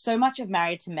for so much of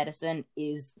Married to Medicine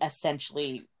is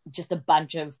essentially just a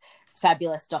bunch of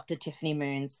fabulous Dr. Tiffany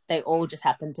Moons. They all just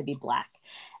happen to be Black.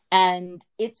 And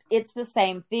it's the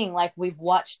same thing. We've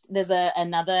watched, there's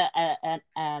another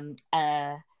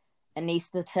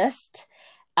anesthetist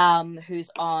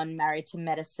who's on Married to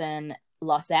Medicine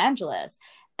Los Angeles,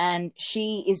 and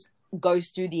she goes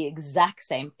through the exact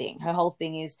same thing. Her whole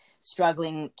thing is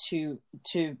struggling to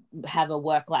have a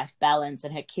work-life balance,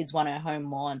 and her kids want her home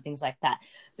more and things like that.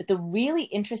 But the really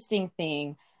interesting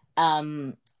thing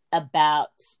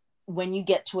about when you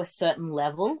get to a certain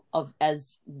level of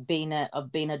being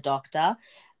a doctor,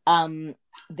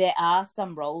 there are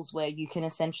some roles where you can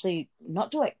essentially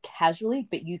not do it casually,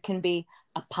 but you can be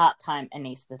a part-time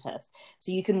anaesthetist.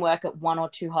 So you can work at 1 or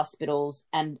 2 hospitals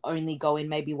and only go in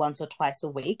maybe once or twice a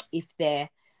week if they're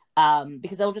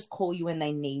because they'll just call you when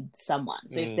they need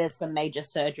someone. So if there's some major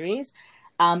surgeries,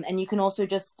 and you can also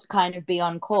just kind of be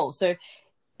on call. So,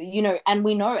 and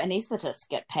we know anaesthetists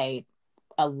get paid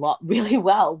a lot really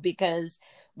well because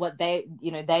what they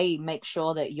make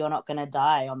sure that you're not going to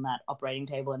die on that operating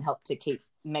table and help to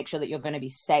make sure that you're going to be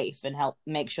safe and help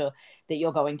make sure that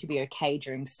you're going to be okay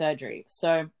during surgery.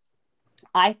 So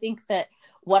I think that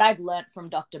what I've learned from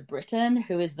Dr. Britton,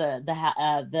 who is the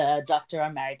doctor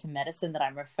on Married to Medicine that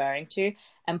I'm referring to,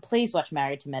 and please watch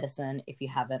Married to Medicine if you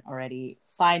haven't already.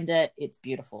 Find it. It's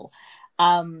beautiful.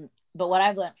 But what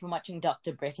I've learned from watching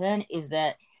Dr. Britton is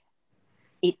that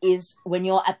it is when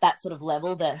you're at that sort of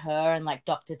level that her and like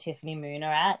Dr. Tiffany Moon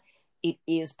are at, it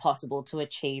is possible to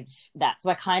achieve that. So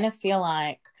I kind of feel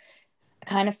like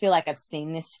I've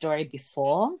seen this story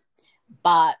before,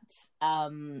 but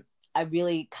I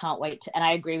really can't wait to, and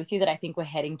I agree with you that I think we're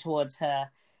heading towards her,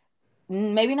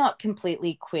 maybe not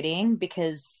completely quitting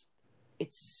because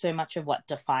it's so much of what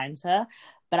defines her,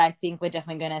 but I think we're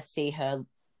definitely going to see her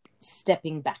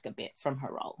stepping back a bit from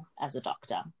her role as a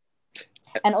doctor.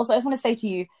 And also, I just want to say to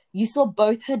you, you saw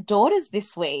both her daughters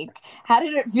this week. How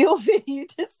did it feel for you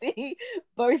to see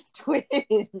both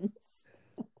twins?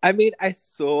 I mean, I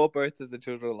saw both of the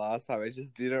children last time. I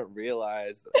just didn't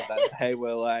realize that they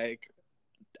were like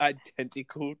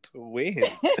identical twins.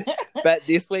 But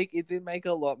this week, it did make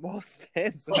a lot more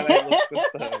sense when I looked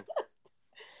at them.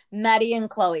 Maddie and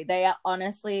Chloe, they are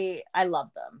honestly, I love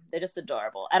them. They're just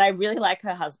adorable. And I really like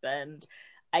her husband.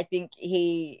 I think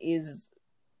he is,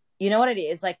 you know what it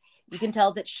is? Like, you can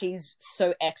tell that she's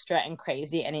so extra and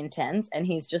crazy and intense, and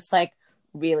he's just like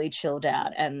really chilled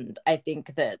out. And I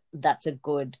think that that's a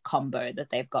good combo that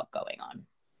they've got going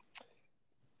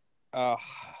on.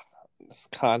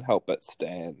 Just can't help but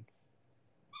stan.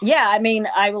 Yeah, I mean,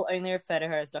 I will only refer to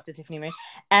her as Dr. Tiffany Moon.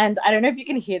 And I don't know if you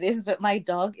can hear this, but my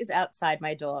dog is outside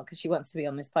my door because she wants to be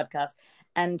on this podcast.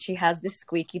 And she has this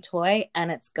squeaky toy and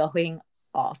it's going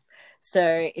off.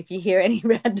 So if you hear any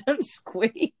random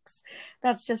squeaks,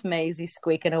 that's just Maisie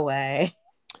squeaking away.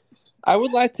 I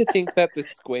would like to think that the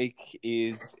squeak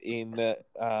is in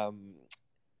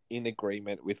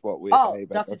agreement with what we're saying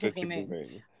about Dr. Tiffany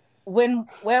Moon. When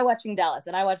we're watching Dallas,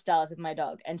 and I watch Dallas with my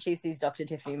dog, and she sees Dr.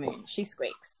 Tiffany Moon, she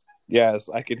squeaks. Yes,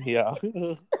 I can hear.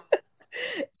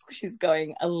 She's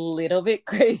going a little bit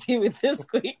crazy with the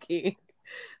squeaky,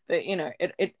 but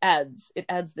it adds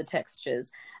the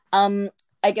textures.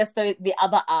 I guess the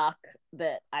other arc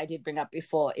that I did bring up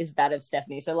before is that of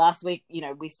Stephanie. So last week,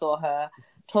 we saw her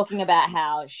talking about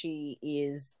how she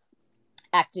is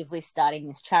actively starting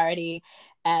this charity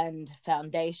and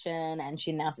foundation, and she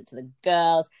announced it to the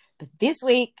girls. But this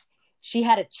week, she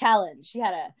had a challenge. She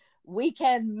had a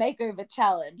weekend makeover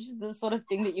challenge, the sort of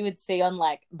thing that you would see on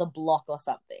like The Block or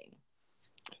something.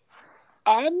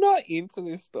 I'm not into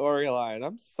this storyline.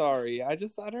 I'm sorry. I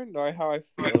don't know how I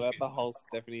feel about the whole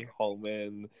Stephanie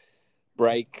Holman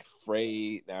break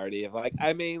free narrative. Like,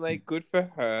 I mean, like, good for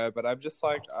her, but I'm just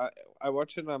like, I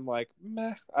watch it and I'm like,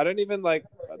 meh. I don't even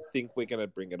think we're gonna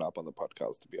bring it up on the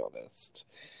podcast, to be honest.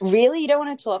 Really? You don't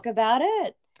want to talk about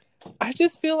it? I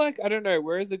just feel like, I don't know,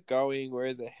 where is it going? Where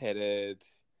is it headed?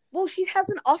 Well, she has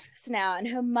an office now and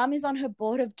her mum is on her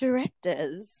board of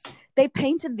directors. They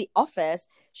painted the office.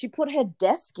 She put her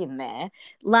desk in there.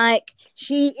 Like,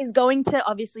 she is going to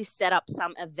obviously set up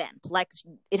some event. Like,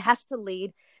 it has to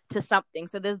lead to something.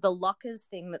 So there's the lockers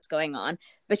thing that's going on,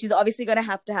 but she's obviously going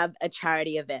to have a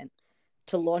charity event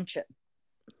to launch it.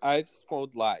 I just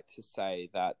would like to say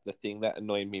that the thing that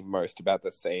annoyed me most about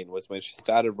the scene was when she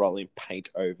started rolling paint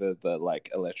over the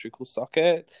electrical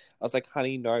socket. I was like,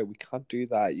 honey, no, we can't do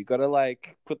that. You got to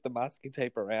put the masking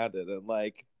tape around it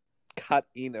and cut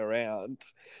in around.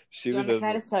 Can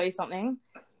I just tell you something?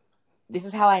 This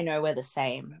is how I know we're the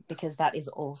same, because that is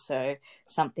also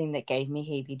something that gave me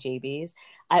heebie-jeebies.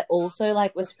 I also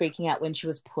was freaking out when she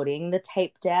was putting the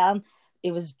tape down.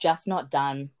 It was just not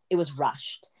done. It was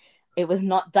rushed. It was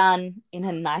not done in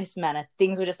a nice manner.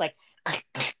 Things were just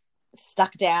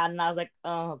stuck down. And I was like,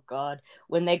 oh God,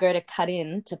 when they go to cut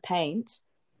in to paint,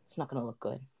 it's not going to look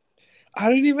good. I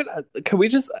don't even, can we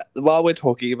just, while we're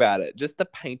talking about it, just the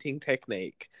painting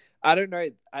technique. I don't know.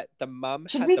 The mum.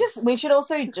 We should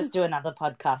also just do another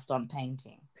podcast on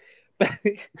painting.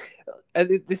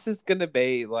 And this is going to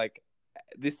be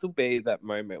this will be that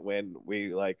moment when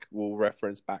we will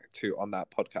reference back to on that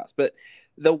podcast. But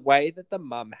the way that the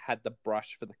mum had the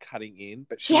brush for the cutting in,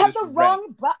 but she had the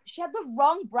wrong brush. She had the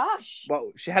wrong brush.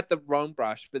 Well, she had the wrong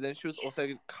brush, but then she was also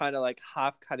kind of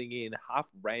half cutting in, half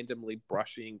randomly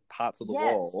brushing parts of the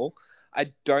wall.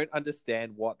 I don't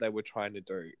understand what they were trying to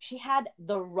do. She had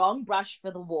the wrong brush for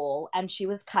the wall, and she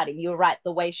was cutting. You're right.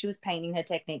 The way she was painting her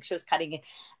technique, she was cutting it.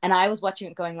 And I was watching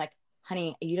it going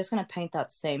honey, are you just going to paint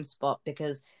that same spot?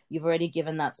 Because you've already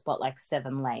given that spot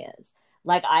 7 layers.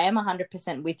 I am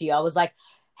 100% with you. I was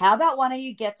how about one of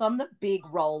you gets on the big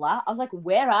roller? I was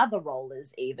where are the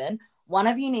rollers even? One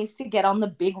of you needs to get on the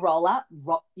big roller,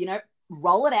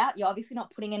 roll it out. You're obviously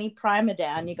not putting any primer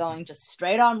down. You're going just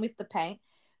straight on with the paint.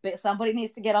 But somebody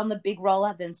needs to get on the big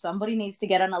roller, then somebody needs to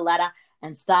get on a ladder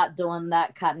and start doing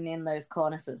that, cutting in those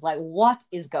cornices. What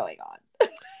is going on?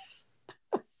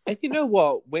 And you know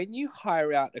what? When you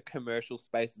hire out a commercial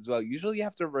space as well, usually you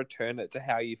have to return it to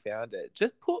how you found it.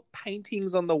 Just put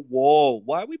paintings on the wall.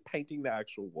 Why are we painting the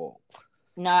actual wall?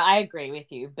 No, I agree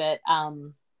with you. But,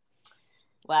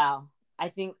 wow. I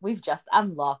think we've just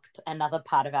unlocked another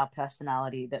part of our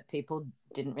personality that people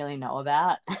didn't really know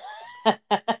about.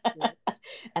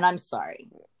 And I'm sorry.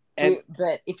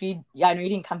 But if I know you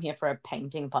didn't come here for a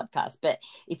painting podcast, but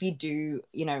if you do,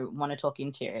 want to talk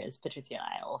interiors, Patricia and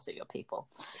I are also your people.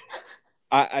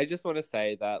 I just want to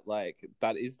say that,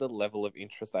 that is the level of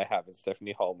interest I have in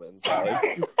Stephanie Holman's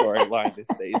storyline this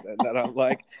season, that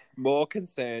I'm, more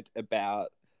concerned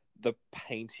about the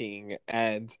painting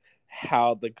and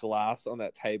how the glass on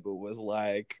that table was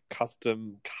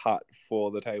custom cut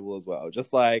for the table as well.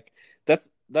 Just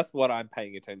that's what I'm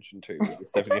paying attention to with the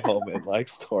Stephanie Holman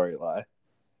storyline.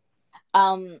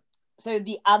 So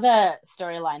the other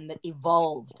storyline that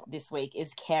evolved this week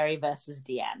is Carrie versus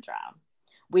Deandra.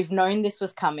 We've known this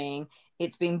was coming.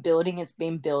 It's been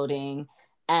building.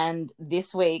 And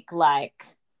this week,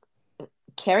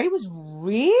 Carrie was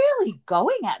really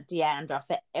going at Deandra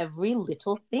for every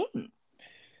little thing.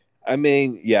 I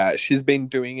mean, yeah, she's been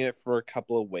doing it for a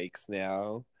couple of weeks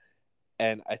now,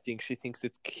 and I think she thinks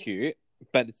it's cute,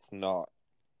 but it's not.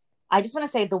 I just want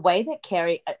to say the way that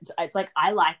Carrie, it's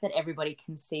I like that everybody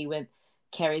can see when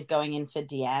Carrie's going in for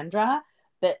Deandra,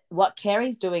 but what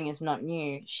Carrie's doing is not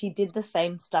new. She did the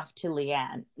same stuff to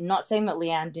Leanne. Not saying that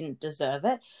Leanne didn't deserve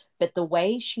it, but the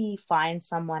way she finds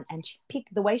someone and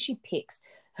the way she picks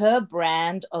her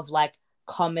brand of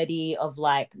comedy of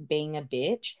being a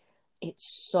bitch, it's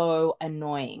so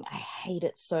annoying. I hate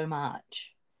it so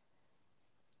much.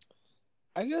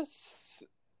 She's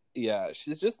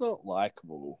just not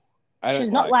likable. She's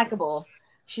not likable.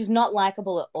 She's not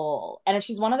likable at all. And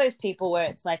she's one of those people where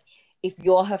it's if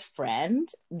you're her friend,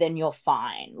 then you're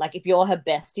fine. If you're her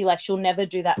bestie, she'll never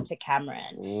do that to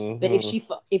Cameron. Mm-hmm. But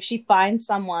if she finds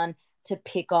someone to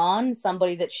pick on,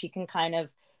 somebody that she can kind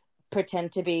of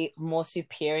pretend to be more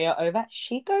superior over,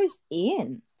 she goes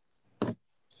in.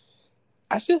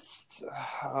 I just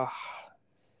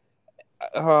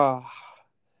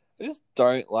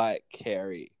don't like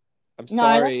Carrie. I'm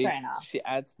sorry. That's fair enough. She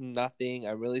adds nothing.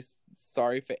 I'm really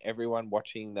sorry for everyone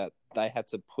watching that they had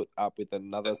to put up with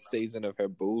another season of her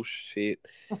bullshit.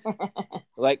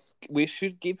 We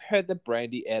should give her the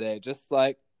Brandy edit. Just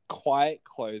quiet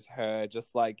close her.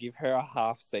 Just give her a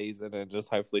half season and just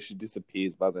hopefully she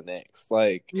disappears by the next.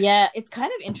 Yeah, it's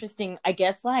kind of interesting. I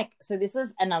guess so this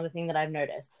is another thing that I've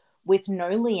noticed. With no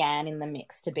Leanne in the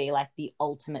mix to be the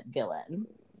ultimate villain,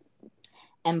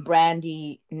 and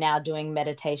Brandy now doing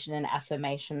meditation and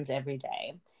affirmations every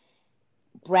day,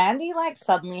 Brandy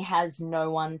suddenly has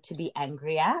no one to be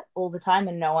angry at all the time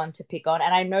and no one to pick on.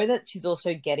 And I know that she's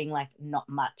also getting not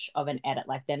much of an edit,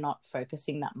 they're not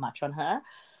focusing that much on her,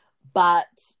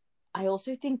 but I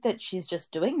also think that she's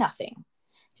just doing nothing.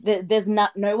 There's no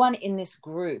one in this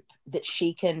group that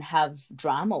she can have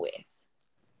drama with.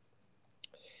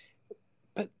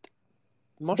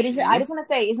 But I just want to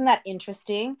say, isn't that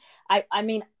interesting? I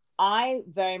mean, I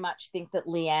very much think that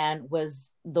Leanne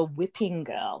was the whipping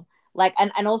girl.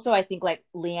 And also I think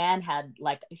Leanne had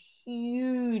a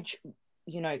huge,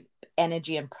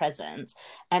 energy and presence.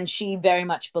 And she very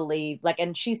much believed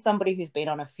and she's somebody who's been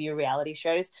on a few reality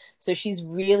shows. So she's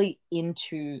really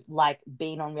into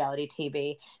being on reality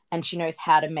TV and she knows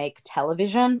how to make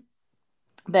television.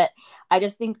 But I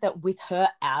just think that with her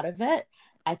out of it,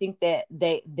 I think they're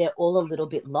all a little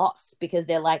bit lost because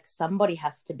they're somebody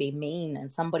has to be mean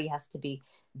and somebody has to be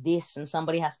this and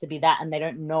somebody has to be that, and they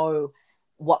don't know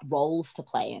what roles to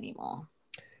play anymore.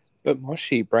 But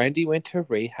Moshi, Brandy went to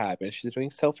rehab and she's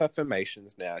doing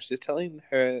self-affirmations now. She's telling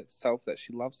herself that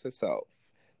she loves herself.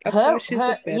 That's why she's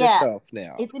a fan herself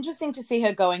now. It's interesting to see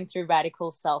her going through radical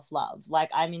self-love.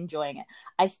 Like, I'm enjoying it.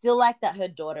 I still like that her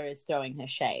daughter is throwing her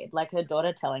shade. Like, her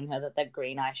daughter telling her that the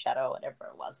green eyeshadow or whatever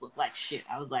it was looked like shit.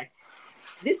 I was like,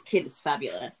 this kid is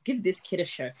fabulous. Give this kid a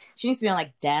show. She needs to be on,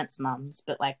 like, Dance Moms,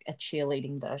 but, like, a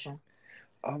cheerleading version.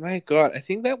 Oh, my God. I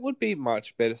think that would be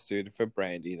much better suited for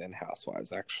Brandy than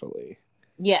Housewives, actually.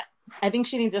 Yeah. I think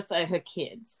she needs just her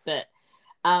kids, but...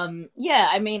 yeah,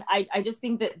 I mean, I just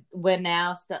think that we're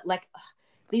now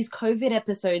these COVID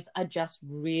episodes are just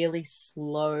really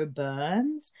slow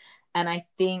burns, and I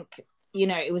think, you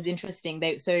know, it was interesting.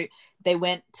 They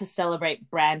went to celebrate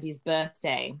Brandy's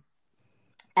birthday,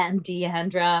 and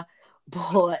Deandra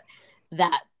bought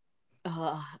that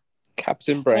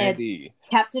Captain Brandy,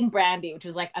 which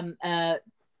was like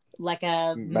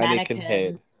a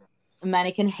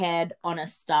mannequin head on a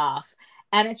staff,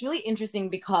 and it's really interesting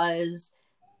because.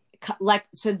 Like,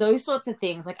 so those sorts of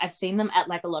things, like I've seen them at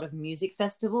like a lot of music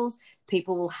festivals.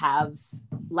 People will have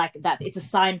like that. It's a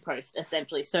signpost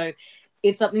essentially. So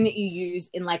it's something that you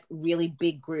use in like really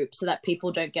big groups so that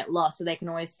people don't get lost. So they can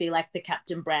always see like the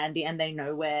Captain Brandy and they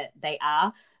know where they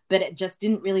are. But it just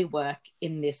didn't really work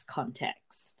in this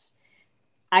context.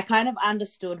 I kind of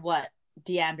understood what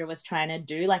Deandra was trying to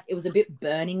do. Like, it was a bit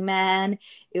Burning Man.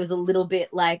 It was a little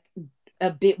bit like a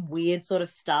bit weird sort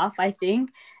of stuff, I think.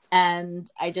 And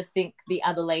I just think the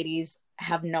other ladies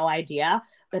have no idea.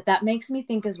 But that makes me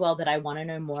think as well that I want to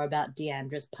know more about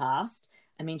Deandra's past.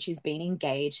 I mean, she's been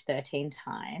engaged 13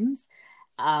 times.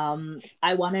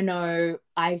 I want to know,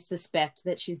 I suspect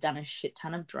that she's done a shit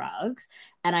ton of drugs.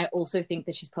 And I also think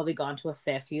that she's probably gone to a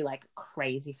fair few like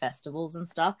crazy festivals and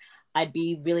stuff. I'd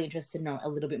be really interested to know a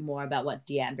little bit more about what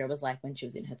Deandra was like when she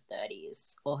was in her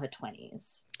 30s or her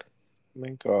 20s. Oh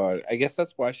my God. I guess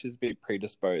that's why she's a bit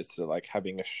predisposed to like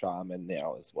having a shaman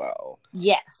now as well.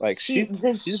 Yes. Like she's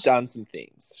done some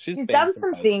things. She's done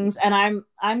some things, and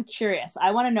I'm curious.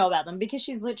 I want to know about them because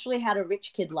she's literally had a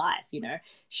rich kid life, you know.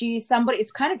 She's somebody,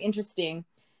 it's kind of interesting,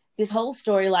 this whole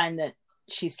storyline that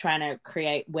she's trying to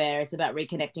create where it's about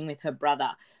reconnecting with her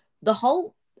brother.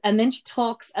 And then she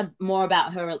talks more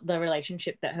about the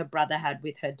relationship that her brother had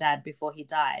with her dad before he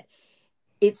died.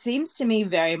 It seems to me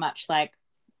very much like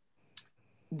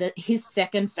his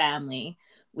second family,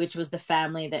 which was the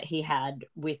family that he had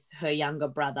with her younger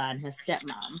brother and her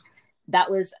stepmom,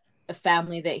 that was a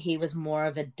family that he was more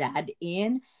of a dad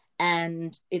in.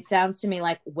 And it sounds to me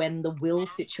like when the Will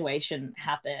situation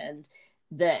happened,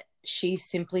 that she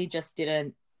simply just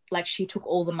didn't, like, she took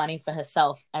all the money for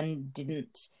herself and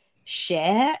didn't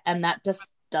share. And that just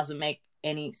doesn't make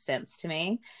any sense to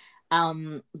me.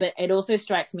 But it also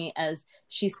strikes me as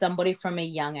she's somebody from a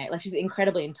young age, like she's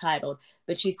incredibly entitled,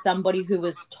 but she's somebody who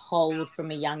was told from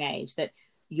a young age that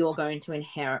you're going to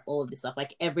inherit all of this stuff.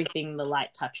 Like, everything the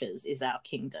light touches is our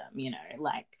kingdom, you know,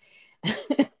 like,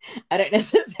 I don't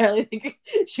necessarily think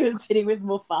she was sitting with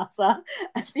Mufasa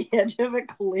at the edge of a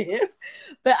cliff,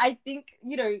 but I think,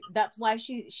 you know, that's why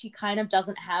she kind of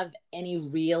doesn't have any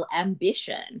real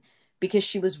ambition, because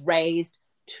she was raised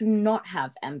to not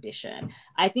have ambition.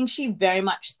 I think she very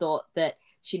much thought that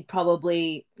she'd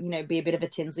probably, you know, be a bit of a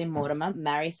Tinsley Mortimer,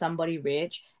 marry somebody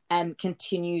rich and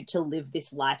continue to live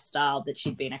this lifestyle that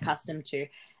she'd been accustomed to.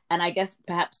 And I guess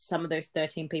perhaps some of those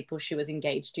 13 people she was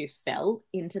engaged to fell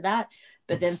into that.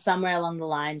 But then somewhere along the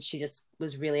line, she just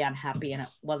was really unhappy and it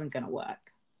wasn't going to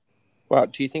work. Wow,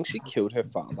 do you think she killed her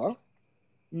father?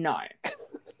 No.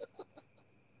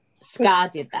 Scar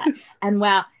did that. And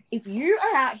wow, if you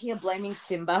are out here blaming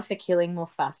Simba for killing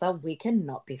Mufasa, we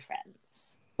cannot be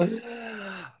friends.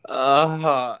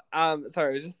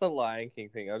 Sorry, it was just the Lion King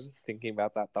thing. I was just thinking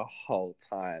about that the whole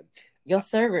time. You're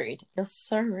so rude. You're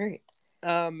so rude.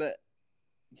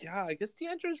 Yeah, I guess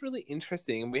Deandra is really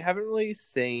interesting, and we haven't really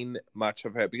seen much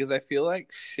of her because I feel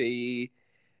like she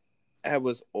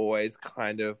was always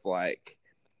kind of like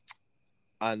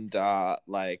under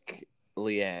like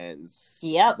Leanne's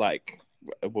like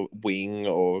wing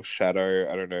or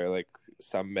shadow, I don't know, like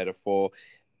some metaphor,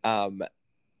 and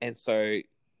so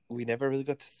we never really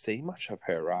got to see much of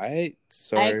her, right?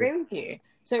 So I agree with you.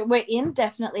 So we're in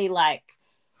definitely like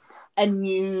a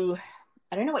new,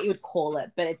 I don't know what you would call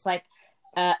it, but it's like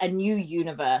a new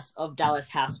universe of Dallas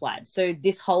Housewives. So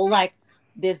this whole like,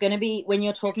 there's going to be, when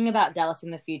you're talking about Dallas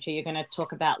in the future, you're going to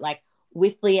talk about like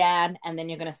with Leanne, and then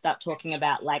you're going to start talking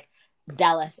about like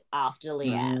Dallas after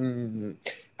Leanne.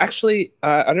 Actually,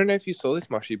 I don't know if you saw this,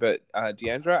 Moshi, but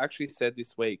Deandra actually said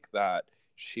this week that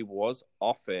she was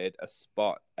offered a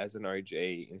spot as an OG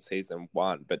in season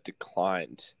 1, but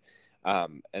declined.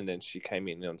 And then she came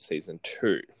in on season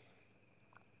 2.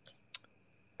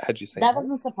 Had you seen that?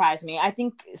 Doesn't surprise me. I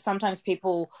think sometimes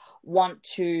people want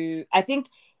to. I think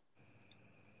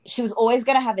she was always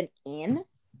going to have an in.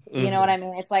 You know what I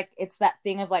mean? It's like, it's that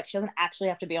thing of like, she doesn't actually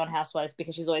have to be on Housewives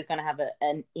because she's always going to have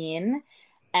an in.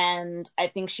 And I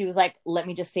think she was like, let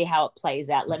me just see how it plays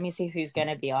out. Let me see who's going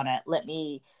to be on it. Let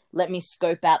me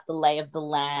scope out the lay of the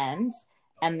land.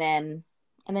 And then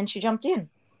she jumped in.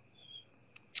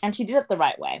 And she did it the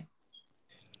right way.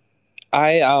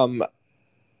 I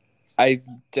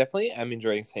definitely am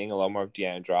enjoying seeing a lot more of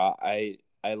Deandra. I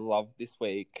love this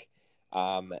week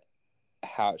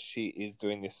how she is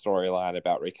doing this storyline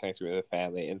about reconnecting with her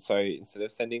family. And so instead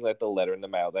of sending like the letter in the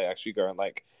mail, they actually go and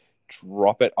like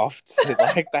drop it off to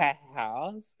like the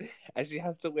house. And she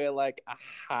has to wear like a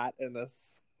hat and a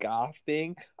scarf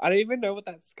thing. I don't even know what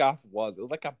that scarf was. It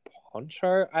was like a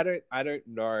poncho. I don't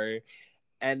know.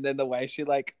 And then the way she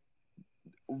like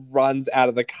runs out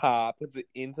of the car, puts it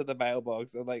into the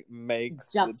mailbox, and like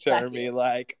makes Jeremy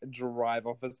like drive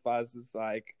off as fast as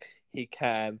like he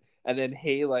can. And then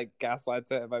he like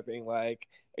gaslights her by being like,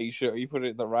 "Are you sure you put it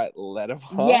in the right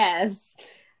letterbox?" Yes.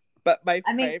 But my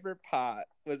favorite part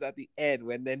was at the end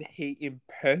when then he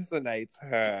impersonates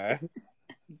her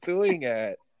doing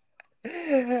it.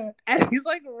 And he's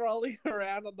like rolling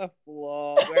around on the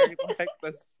floor wearing like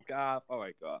the scarf. Oh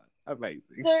my God.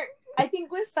 Amazing. So I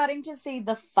think we're starting to see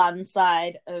the fun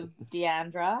side of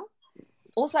Deandra.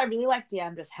 Also, I really like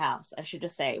Deandra's house, I should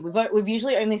just say. We've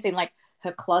usually only seen like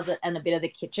her closet and a bit of the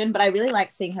kitchen, but I really like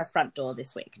seeing her front door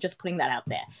this week. Just putting that out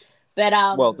there. But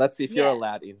well, that's if you're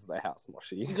allowed into the house,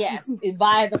 Moshi. Yes,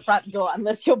 via the front door.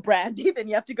 Unless you're Brandy, then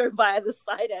you have to go via the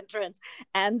side entrance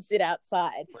and sit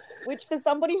outside. Which, for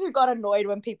somebody who got annoyed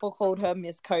when people called her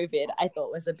Miss COVID, I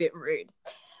thought was a bit rude.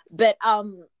 But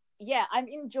yeah, I'm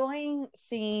enjoying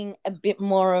seeing a bit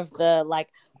more of the like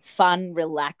fun,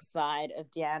 relaxed side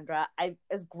of Deandra.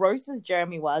 As gross as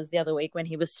Jeremy was the other week when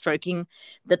he was stroking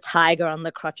the tiger on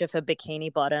the crotch of her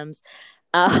bikini bottoms.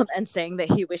 And saying that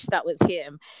he wished that was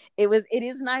him. It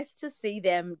is nice to see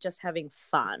them just having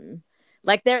fun.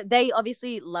 Like they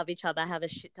obviously love each other, have a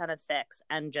shit ton of sex,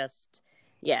 and just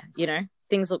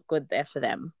things look good there for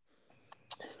them.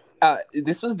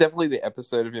 This was definitely the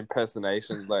episode of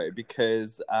impersonations though,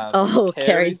 because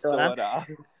Carrie's daughter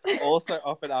also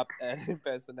offered up an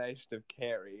impersonation of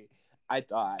Carrie. I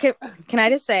died. Can I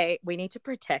just say, we need to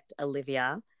protect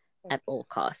Olivia at all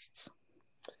costs.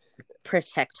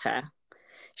 Protect her.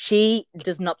 She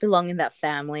does not belong in that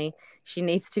family. She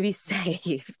needs to be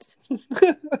saved.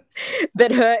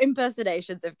 But her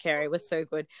impersonations of Carrie were so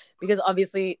good because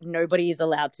obviously nobody is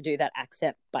allowed to do that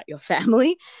accent but your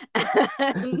family.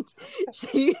 And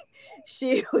she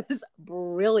was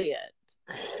brilliant.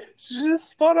 She's just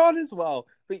spot on as well.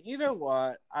 But you know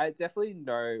what? I definitely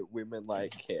know women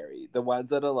like Carrie. The ones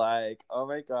that are like, oh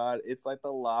my God, it's like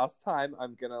the last time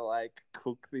I'm going to like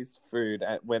cook this food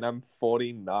when I'm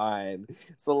 49.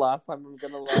 It's the last time I'm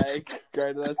going to like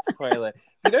go to the toilet.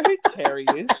 You know who Carrie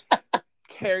is?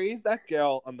 Carrie is that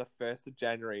girl on the 1st of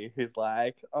January who's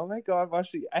like, oh my God,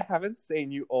 Moshi, I haven't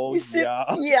seen you all year.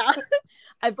 Yeah.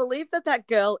 I believe that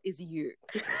girl is you.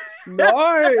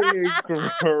 No,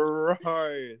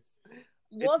 gross.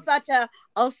 You're such a,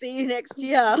 I'll see you next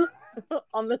year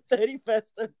on the 31st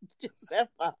of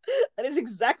December. That is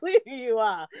exactly who you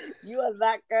are. You are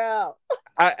that girl.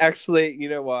 I actually, you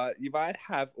know what? You might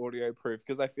have audio proof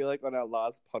because I feel like on our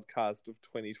last podcast of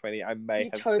 2020, I may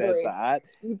have said that.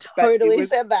 You totally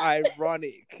said that.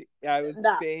 Ironic. I was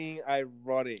being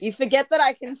ironic. You forget that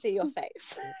I can see your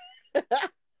face.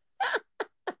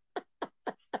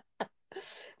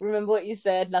 Remember what you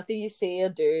said, nothing you see or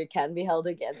do can be held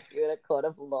against you in a court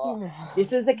of law.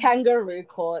 This is a kangaroo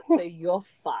court, so you're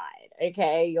fine,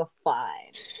 okay? You're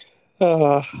fine.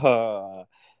 But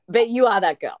you are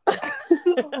that girl.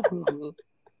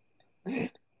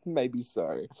 Maybe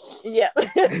so. Yeah.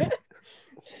 But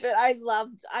I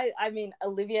mean,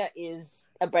 Olivia is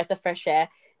a breath of fresh air.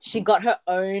 She got her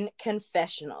own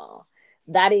confessional.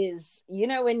 That is,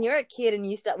 when you're a kid and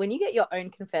when you get your own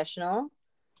confessional,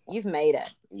 you've made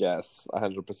it. Yes,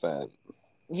 100%.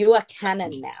 You are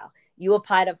canon now. You are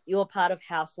part of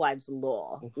Housewives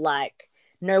lore. Like,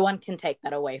 no one can take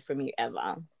that away from you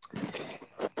ever.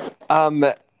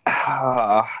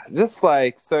 Just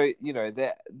like, so,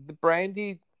 the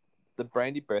Brandy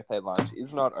birthday lunch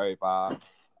is not over.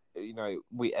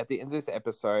 We at the end of this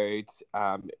episode,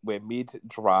 we're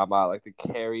mid-drama, like the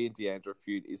Carrie and Deandra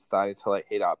feud is starting to like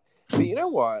heat up. But you know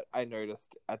what I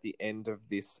noticed at the end of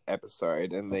this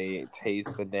episode and the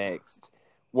tease for next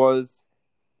was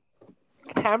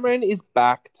Cameron is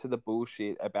back to the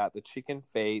bullshit about the chicken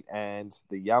feet and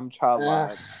the Yum Cha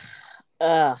line.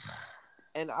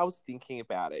 And I was thinking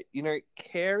about it. You know,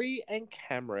 Carrie and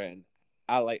Cameron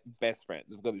are like best friends.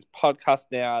 They've got this podcast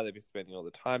now. They've been spending all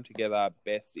the time together,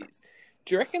 besties.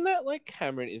 Do you reckon that like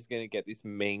Cameron is going to get this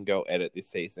Mean Girl edit this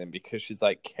season because she's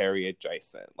like Carrie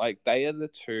adjacent? Like they are the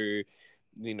two,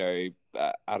 you know,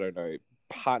 I don't know,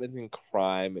 partners in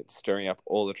crime and stirring up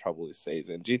all the trouble this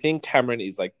season. Do you think Cameron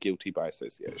is like guilty by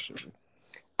association?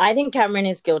 I think Cameron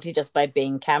is guilty just by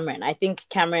being Cameron. I think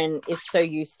Cameron is so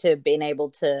used to being able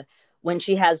to, when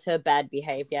she has her bad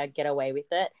behavior, get away with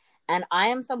it. And I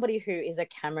am somebody who is a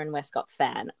Cameron Westcott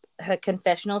fan. Her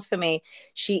confessionals, for me,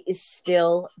 she is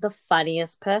still the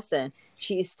funniest person.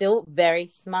 She is still very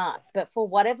smart. But for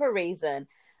whatever reason,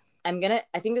 I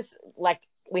think this, like,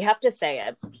 we have to say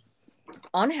it.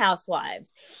 On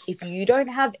Housewives, if you don't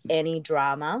have any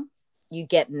drama, you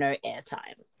get no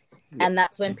airtime. Yes. And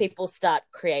that's when people start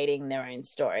creating their own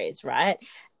stories, right?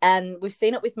 And we've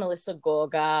seen it with Melissa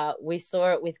Gorga. We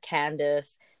saw it with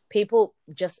Candace. People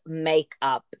just make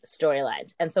up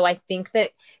storylines. And so I think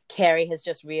that Carrie has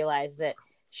just realized that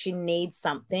she needs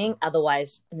something.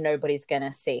 Otherwise, nobody's going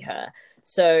to see her.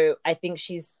 So I think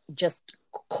she's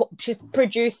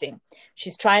producing.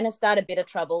 She's trying to start a bit of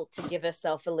trouble to give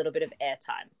herself a little bit of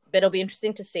airtime. But it'll be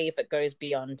interesting to see if it goes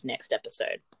beyond next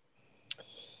episode.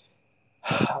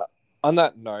 On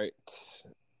that note,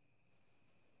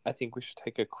 I think we should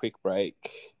take a quick break.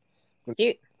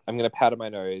 Cute. I'm going to powder my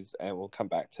nose and we'll come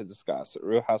back to discuss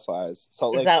Real Housewives,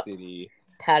 Salt Lake City.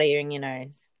 Powdering your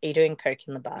nose. Are you doing coke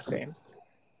in the bathroom?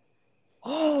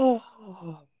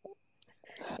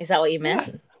 Is that what you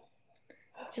meant?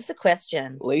 It's just a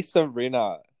question. Lisa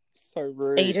Rinna. So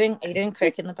rude. Are you doing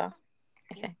coke in the bath?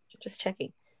 Okay, just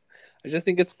checking. I just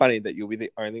think it's funny that you'll be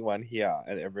the only one here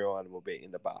and everyone will be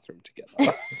in the bathroom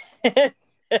together.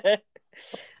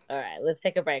 All right, let's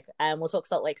take a break and we'll talk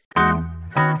Salt Lake City.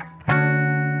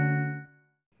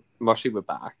 Moshi, we're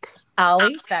back. Are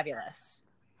we? Fabulous.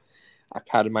 I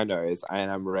powdered my nose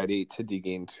and I'm ready to dig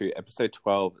into episode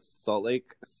 12, Salt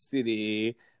Lake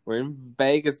City. We're in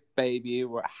Vegas, baby.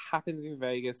 What happens in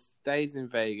Vegas stays in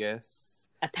Vegas.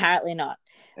 Apparently not.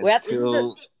 This is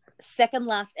the second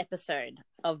last episode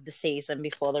of the season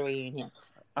before the reunion.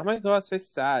 Oh my god, so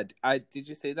sad. Did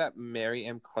you see that Mary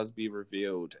M. Cosby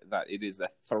revealed that it is a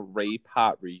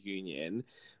 3-part reunion,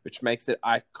 which makes it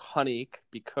iconic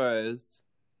because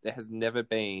there has never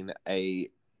been a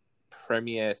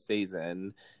premiere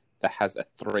season that has a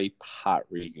 3-part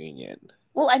reunion.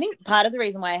 Well, I think part of the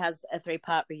reason why it has a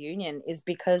 3-part reunion is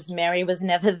because Mary was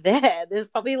never there. There's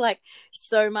probably like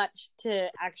so much to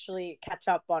actually catch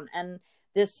up on. And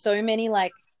there's so many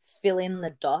like fill in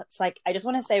the dots. Like, I just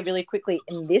want to say really quickly,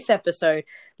 in this episode,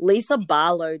 Lisa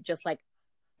Barlow just like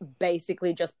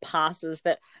basically just passes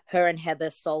that her and Heather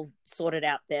sorted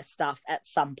out their stuff at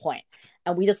some point.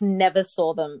 And we just never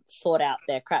saw them sort out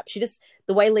their crap.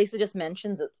 The way Lisa just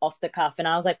mentions it off the cuff. And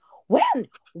I was like, when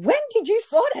did you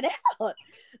sort it out?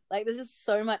 Like, there's just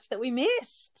so much that we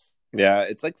missed. Yeah,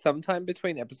 it's like sometime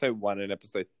between episode 1 and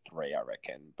episode 3, I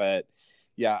reckon. But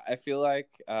yeah, I feel like,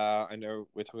 I know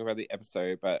we're talking about the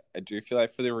episode, but I do feel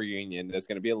like for the reunion, there's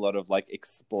going to be a lot of like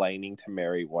explaining to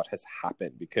Mary what has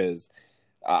happened because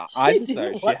I just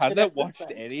know she hasn't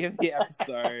watched any of the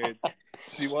episodes.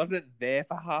 She wasn't there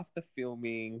for half the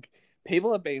filming.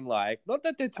 People have been like, not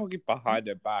that they're talking behind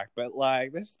her back, but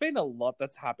like there's just been a lot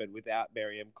that's happened without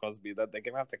Mary M. Cosby that they're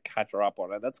going to have to catch her up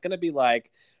on. And that's going to be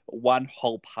like one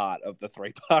whole part of the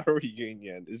 3-part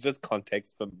reunion. It's just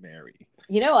context for Mary.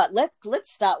 You know what?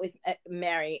 Let's start with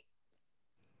Mary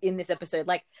in this episode.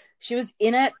 Like, she was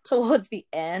in it towards the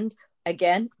end.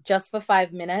 Again, just for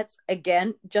 5 minutes.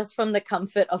 Again, just from the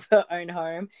comfort of her own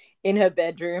home in her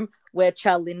bedroom where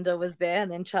Charlinda was there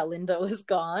and then Charlinda was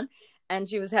gone. And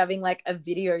she was having like a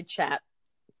video chat,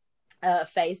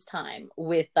 FaceTime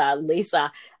with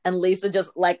Lisa. And Lisa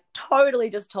just like totally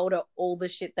just told her all the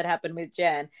shit that happened with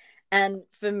Jen. And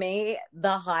for me,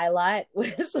 the highlight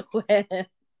was when,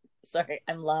 sorry,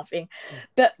 I'm laughing.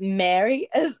 But Mary,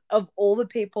 as of all the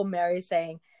people, Mary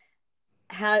saying,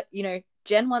 how, you know,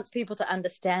 Jen wants people to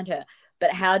understand her,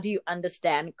 but how do you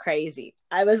understand crazy?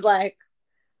 I was like,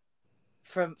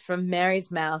 from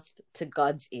Mary's mouth to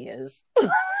God's ears.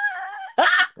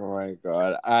 Oh my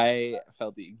god, I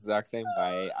felt the exact same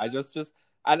way. I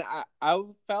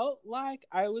felt like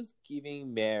I was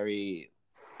giving Mary,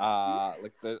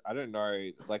 like I don't know,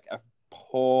 like a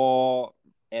poor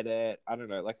edit. I don't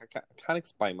know, like I can't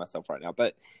explain myself right now,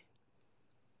 but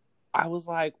I was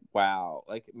like, wow,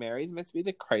 like Mary's meant to be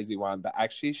the crazy one, but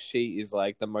actually she is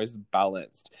like the most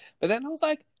balanced. But then I was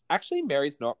like, actually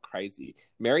Mary's not crazy.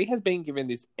 Mary has been given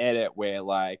this edit where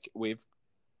like we've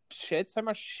shared so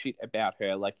much shit about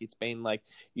her. Like, it's been like,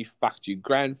 you fucked your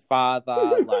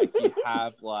grandfather, like, you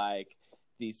have like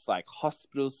this like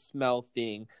hospital smell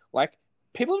thing. Like,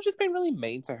 people have just been really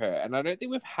mean to her, and I don't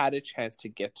think we've had a chance to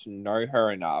get to know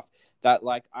her enough that,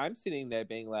 like, I'm sitting there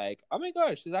being like, oh my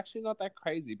gosh, she's actually not that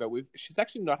crazy, but she's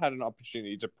actually not had an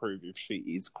opportunity to prove if she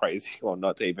is crazy or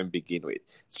not to even begin with.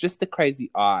 It's just the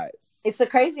crazy eyes. It's the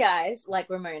crazy eyes, like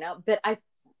Ramona. But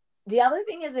the other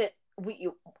thing is that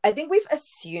I think we've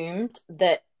assumed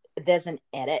that there's an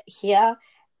edit here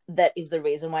that is the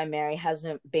reason why Mary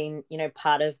hasn't been,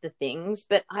 part of the things.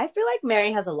 But I feel like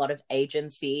Mary has a lot of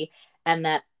agency, and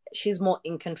that she's more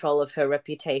in control of her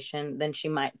reputation than she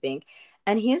might think.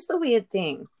 And here's the weird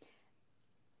thing.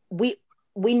 We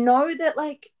know that,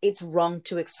 like, it's wrong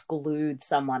to exclude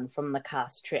someone from the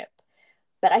cast trip.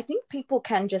 But I think people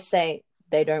can just say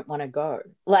they don't want to go.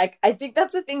 Like, I think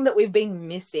that's the thing that we've been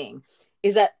missing,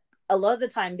 is that a lot of the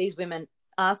time these women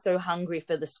are so hungry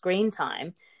for the screen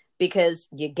time because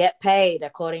you get paid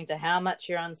according to how much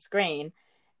you're on screen.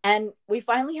 And we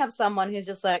finally have someone who's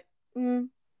just like,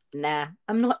 nah,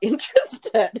 I'm not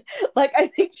interested. Like, I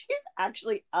think she's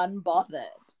actually unbothered.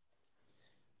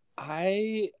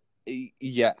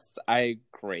 Yes, I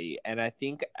agree. And I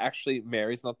think actually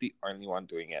Mary's not the only one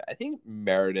doing it. I think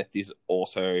Meredith is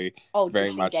also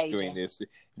very much doing this,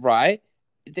 right?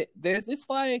 There's this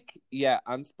like,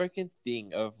 unspoken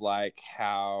thing of like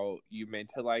how you meant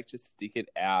to like just stick it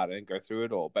out and go through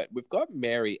it all. But we've got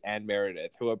Mary and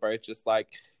Meredith who are both just like,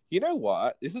 you know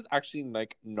what? This is actually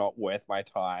like not worth my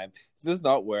time. This is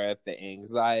not worth the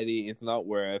anxiety. It's not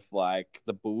worth like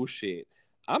the bullshit.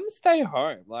 I'm stay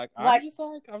home. Like, I'm just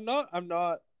like,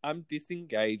 I'm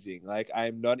disengaging. Like,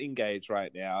 I'm not engaged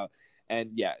right now.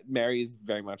 And yeah, Mary is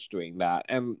very much doing that.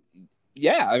 And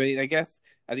yeah, I mean, I guess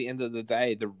at the end of the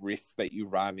day, the risk that you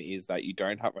run is that you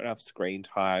don't have enough screen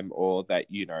time, or that,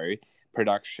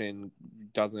 production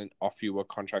doesn't offer you a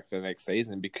contract for the next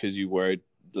season because you were,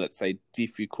 let's say,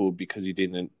 difficult because you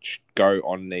didn't go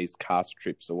on these cast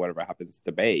trips or whatever it happens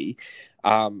to be.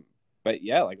 But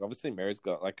yeah, like, obviously Mary's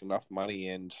got like enough money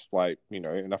and like,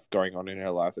 enough going on in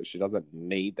her life that she doesn't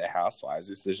need the Housewives.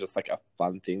 This is just like a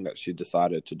fun thing that she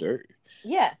decided to do.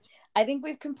 Yeah. I think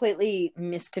we've completely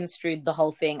misconstrued the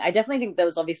whole thing. I definitely think there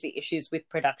was obviously issues with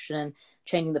production and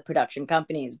changing the production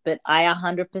companies, but I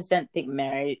 100% think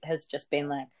Mary has just been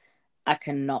like, I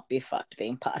cannot be fucked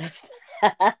being part of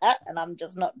that, and I'm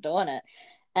just not doing it.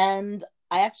 And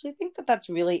I actually think that that's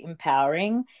really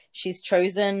empowering. She's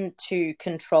chosen to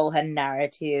control her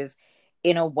narrative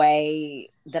in a way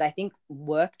that I think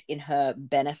worked in her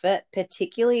benefit,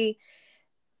 particularly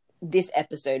this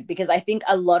episode, because I think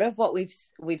a lot of what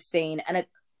we've seen, and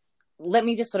let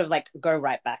me just sort of like go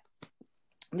right back.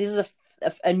 This is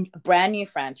a brand new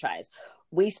franchise.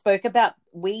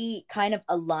 We kind of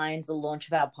aligned the launch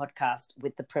of our podcast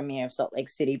with the premiere of Salt Lake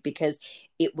City because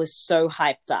it was so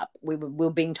hyped up. We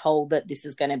were being told that this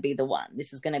is going to be the one.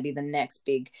 This is going to be the next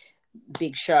big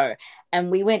show. And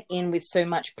we went in with so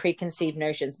much preconceived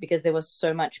notions because there was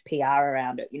so much PR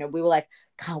around it. We were like,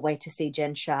 can't wait to see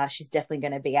Jen Shah. She's definitely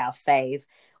going to be our fave.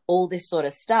 All this sort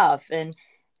of stuff. And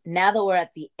now that we're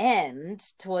at the end,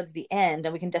 towards the end,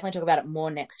 and we can definitely talk about it more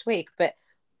next week, but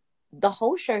the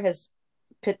whole show has,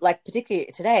 like, particularly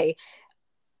today,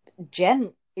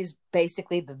 Jen is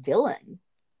basically the villain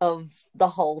of the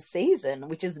whole season,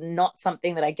 which is not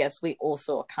something that I guess we all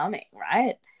saw coming,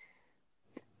 right?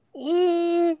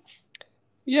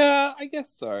 Yeah, I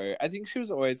guess so. I think she was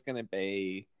always going to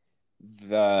be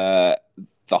the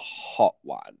hot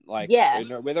one, like,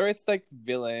 whether it's like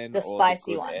villain, the or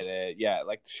spicy the one. edit. Yeah,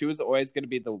 like, she was always going to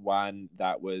be the one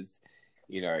that was,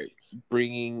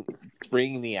 bringing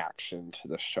the action to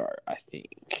the show, I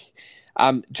think.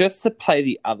 Just to play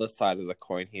the other side of the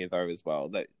coin here, though, as well,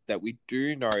 that we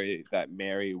do know that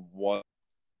Mary was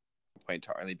point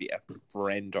to only be a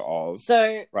friend of,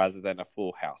 rather than a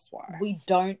full housewife. We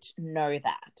don't know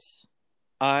that.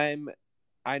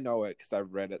 I know it because I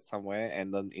read it somewhere,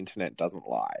 and the internet doesn't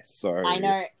lie. So I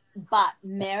know, but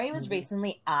Mary was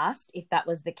recently asked if that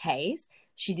was the case.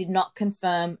 She did not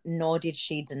confirm, nor did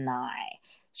she deny.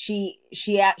 She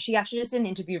actually just did an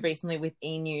interview recently with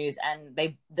E! News, and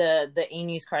the E!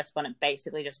 News correspondent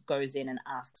basically just goes in and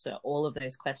asks her all of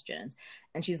those questions,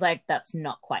 and she's like, that's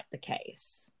not quite the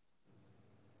case.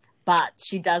 But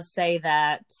she does say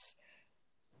that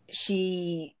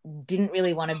she didn't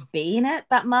really want to be in it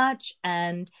that much,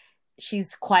 and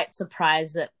she's quite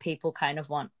surprised that people kind of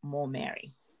want more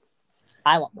Mary.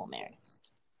 I want more Mary.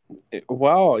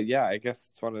 Well, yeah, I guess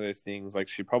it's one of those things, like,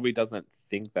 she probably doesn't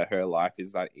think that her life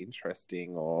is that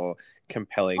interesting or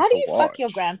compelling to watch. How do you fuck your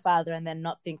grandfather and then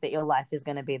not think that your life is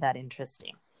going to be that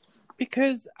interesting?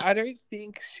 Because I don't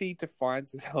think she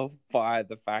defines herself by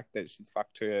the fact that she's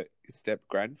fucked her step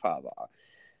grandfather.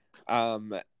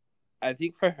 I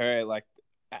think for her, like,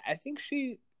 I think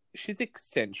she's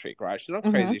eccentric, right? She's not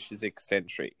crazy. She's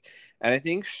eccentric, and I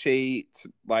think she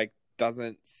like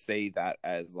doesn't see that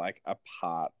as like a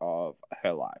part of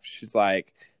her life. She's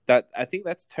like that. I think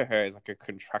that's to her is like a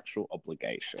contractual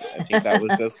obligation. I think that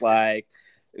was just like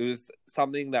it was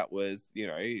something that was, you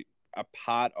know, a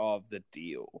part of the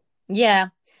deal. Yeah.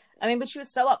 I mean, but she was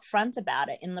so upfront about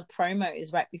it in the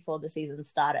promos right before the season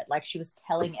started. Like, she was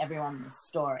telling everyone the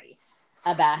story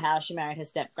about how she married her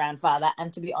step-grandfather.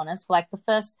 And to be honest, for like the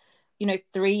first,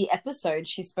 3 episodes,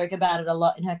 she spoke about it a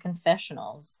lot in her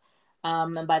confessionals.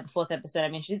 And by the 4th episode, I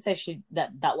mean, she did say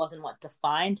that wasn't what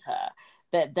defined her,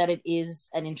 but that it is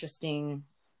an interesting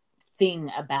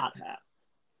thing about her.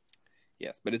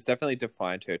 Yes, but it's definitely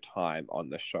defined her time on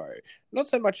the show. Not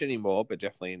so much anymore, but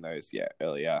definitely in those,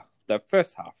 earlier, the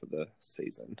first half of the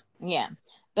season. Yeah.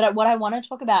 But what I want to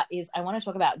talk about is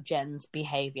Jen's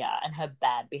behavior and her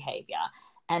bad behavior,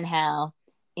 and how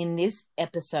in this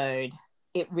episode,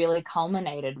 it really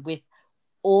culminated with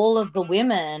all of the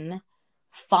women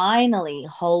finally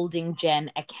holding Jen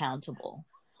accountable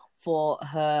for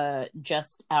her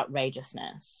just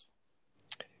outrageousness.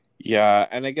 Yeah,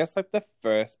 and I guess like the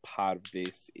first part of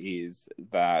this is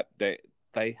that they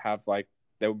have like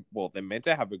they're meant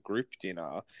to have a group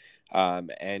dinner,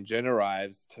 and Jen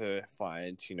arrives to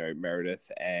find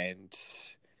Meredith and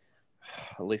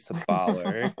Lisa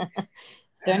Barlow.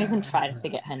 Don't even try to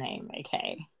forget her name,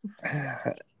 okay?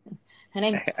 Her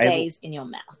name stays in your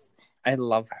mouth. I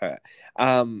love her,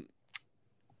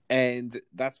 and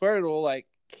that's where it all like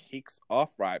kicks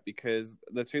off, right? Because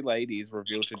the two ladies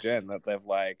reveal to Jen that they've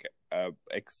like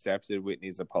accepted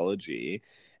Whitney's apology,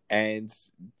 and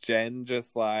Jen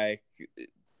just like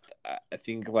I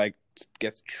think like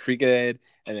gets triggered,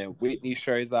 and then Whitney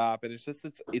shows up, and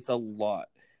it's a lot.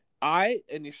 I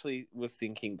initially was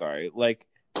thinking though, like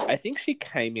I think she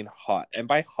came in hot, and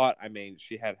by hot I mean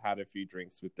she had a few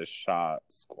drinks with the Shah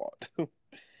squad.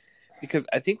 Because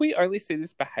I think we only see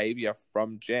this behavior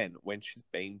from Jen when she's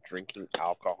been drinking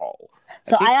alcohol.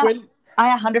 So I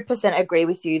 100% agree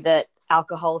with you that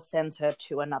alcohol sends her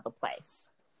to another place.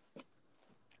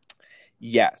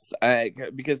 Yes,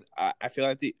 because I feel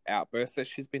like the outbursts that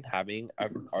she's been having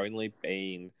have only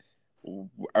been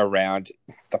around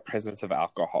the presence of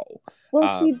alcohol.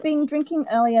 Well, she'd been drinking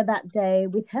earlier that day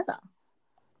with Heather.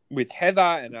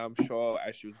 And I'm sure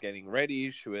as she was getting ready,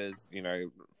 she was,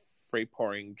 free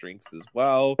pouring drinks as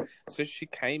well. So she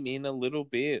came in a little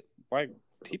bit like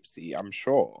tipsy, I'm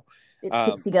sure.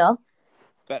 Tipsy girl.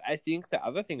 But I think the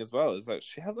other thing as well is that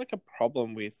she has like a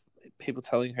problem with people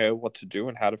telling her what to do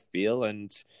and how to feel,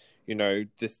 and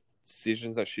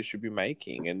decisions that she should be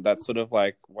making. And that's sort of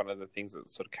like one of the things that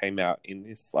sort of came out in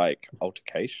this like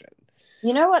altercation.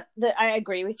 You know what? I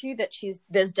agree with you that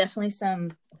there's definitely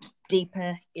some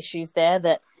deeper issues there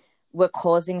that were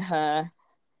causing her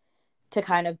to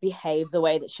kind of behave the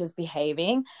way that she was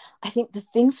behaving. I think the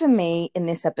thing for me in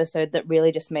this episode that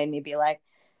really just made me be like,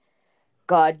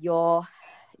 God, you're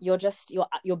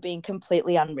being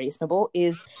completely unreasonable,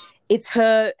 is it's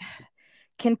her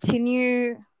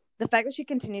the fact that she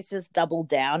continues to just double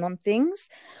down on things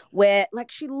where like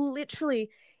she literally,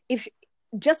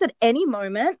 just at any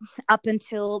moment up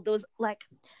until there was like,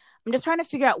 I'm just trying to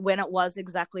figure out when it was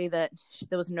exactly that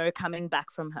there was no coming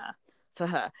back from her. For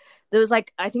her, there was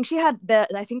like, I think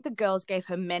the girls gave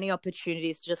her many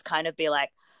opportunities to just kind of be like,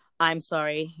 I'm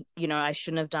sorry, I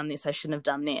shouldn't have done this,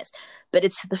 but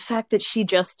it's the fact that she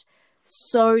just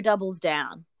so doubles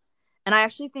down. And I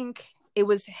actually think it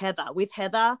was Heather.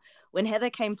 When Heather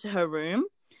came to her room,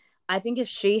 I think if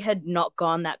she had not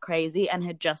gone that crazy and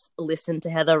had just listened to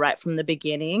Heather right from the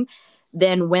beginning,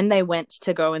 then when they went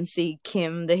to go and see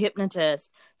Kim the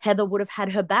hypnotist, Heather would have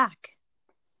had her back.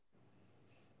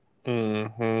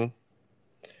 Well,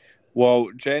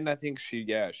 Jen, I think she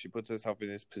puts herself in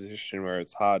this position where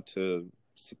it's hard to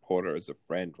support her as a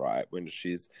friend, right? When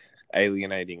she's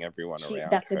alienating everyone around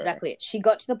that's her. Exactly it. She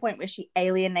got to the point where she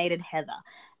alienated Heather.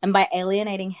 And by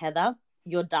alienating Heather,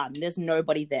 you're done. There's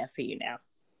nobody there for you now.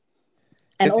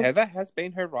 Because Heather has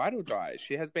been her ride or die.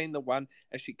 She has been the one,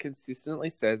 and she consistently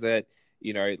says it,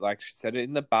 like she said it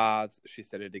in the bars. She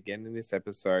said it again in this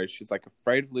episode. She's like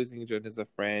afraid of losing Jen as a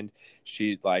friend.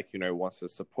 She like, wants to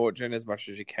support Jen as much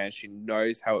as she can. She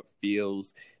knows how it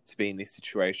feels to be in these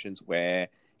situations where,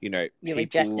 you're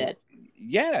rejected.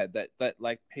 Yeah, that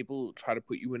like people try to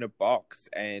put you in a box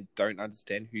and don't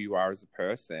understand who you are as a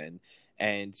person,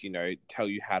 and tell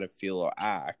you how to feel or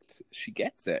act. She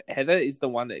gets it. Heather is the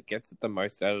one that gets it the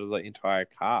most out of the entire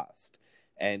cast,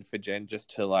 and for Jen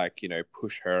just to like, you know,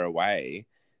 push her away.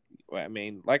 I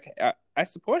mean, like, I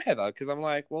support Heather because I'm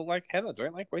like, well, like, Heather,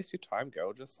 don't like waste your time,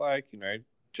 girl. Just like, you know,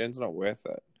 Jen's not worth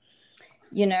it.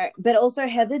 You know, but also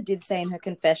Heather did say in her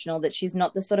confessional that she's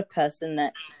not the sort of person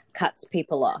that cuts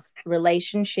people off.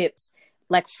 Relationships,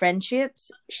 like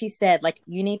friendships, she said, like,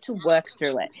 you need to work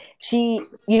through it. She,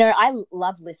 you know, I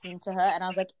love listening to her, and I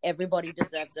was like, everybody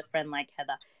deserves a friend like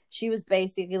Heather. She was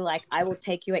basically like, I will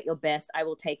take you at your best. I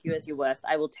will take you as your worst.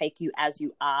 I will take you as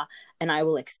you are, and I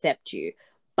will accept you.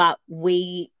 But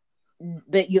she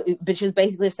was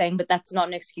basically saying, but that's not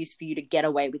an excuse for you to get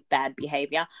away with bad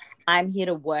behavior. I'm here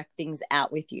to work things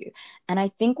out with you. And I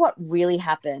think what really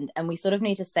happened, and we sort of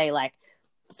need to say, like,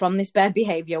 from this bad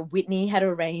behavior, Whitney had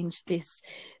arranged this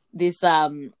I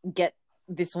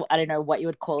don't know what you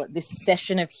would call it, this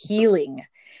session of healing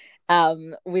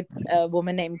with a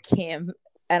woman named Kim,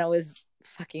 and it was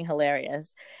fucking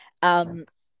hilarious.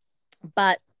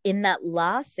 But in that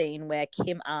last scene where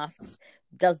Kim asks,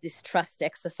 does this trust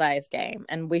exercise game,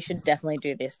 and we should definitely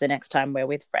do this the next time we're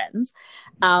with friends,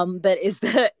 but is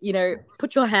that, you know,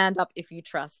 put your hand up if you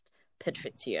trust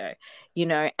Patrizio, you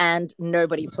know, and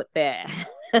nobody put their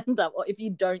hand up, or if you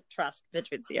don't trust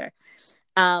Patrizio.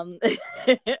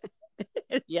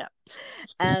 Yeah.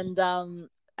 And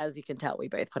as you can tell, we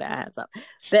both put our hands up.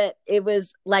 But it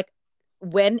was like,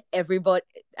 when everybody,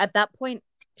 at that point,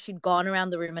 she'd gone around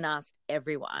the room and asked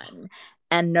everyone,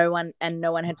 and no one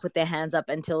had put their hands up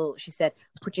until she said,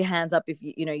 put your hands up if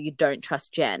you don't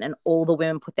trust Jen, and all the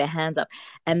women put their hands up.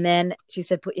 And then she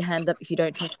said, put your hand up if you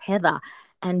don't trust Heather,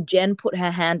 and Jen put her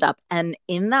hand up. And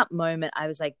in that moment, I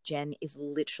was like, Jen is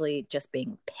literally just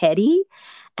being petty.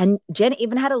 And Jen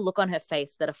even had a look on her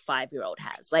face that a 5-year-old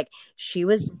has. Like, she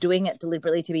was doing it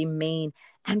deliberately to be mean,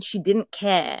 and she didn't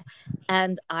care.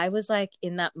 And I was like,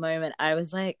 in that moment, I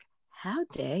was like, how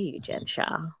dare you, Jen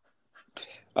Shah?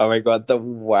 Oh my God, the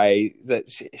way that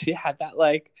she had that,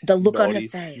 like, the look on her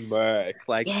face, smirk,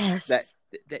 like, yes, that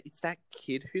it's that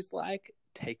kid who's like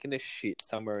taking a shit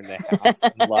somewhere in their house,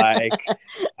 and like,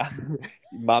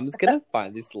 mum's gonna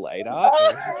find this later,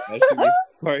 and she was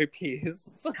so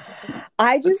pissed.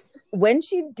 When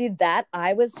she did that,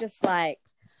 I was just like,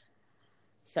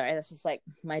 sorry, that's just like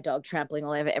my dog trampling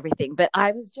all over everything, but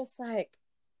I was just like,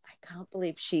 I can't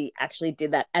believe she actually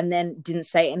did that, and then didn't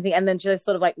say anything, and then just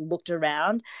sort of like looked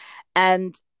around.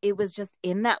 And it was just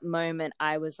in that moment,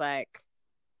 I was like,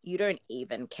 you don't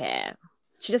even care.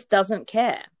 She just doesn't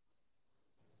care.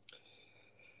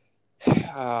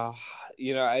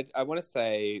 You know, I want to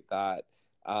say that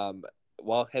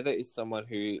while Heather is someone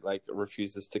who like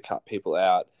refuses to cut people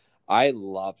out, I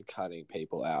love cutting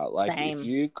people out. Like, same. If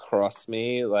you cross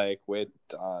me, like, we're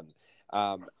done.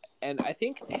 And I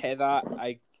think Heather,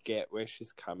 I get where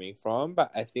she's coming from, but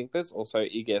I think there's also,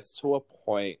 it gets to a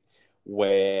point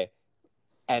where,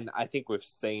 and I think we've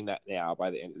seen that now by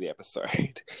the end of the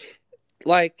episode,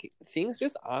 like, things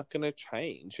just aren't going to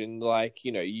change. And like,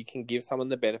 you know, you can give someone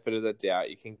the benefit of the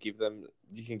doubt, you can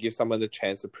give someone the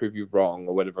chance to prove you wrong,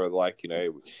 or whatever, like, you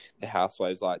know, the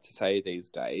housewives like to say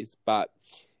these days. But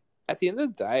at the end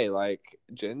of the day, like,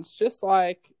 Jen's just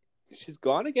like, she's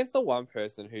gone against the one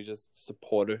person who just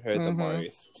supported her the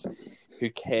most, who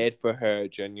cared for her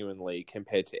genuinely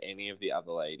compared to any of the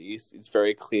other ladies. It's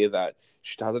very clear that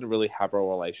she doesn't really have a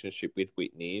relationship with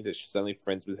Whitney, that she's only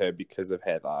friends with her because of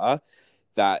Heather.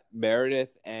 That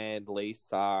Meredith and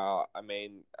Lisa, I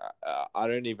mean, I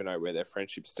don't even know where their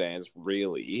friendship stands,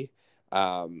 really.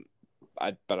 But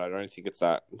I don't think it's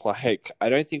that, like, I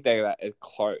don't think they're that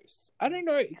close. I don't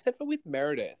know, except for with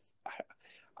Meredith.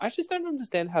 I just don't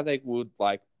understand how they would,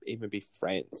 like, even be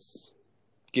friends,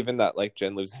 given that, like,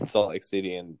 Jen lives in Salt Lake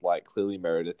City and, like, clearly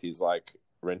Meredith is, like,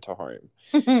 rent a home.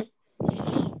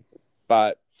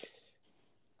 But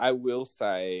I will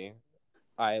say,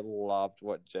 I loved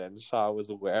what Jen Shah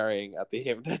was wearing at the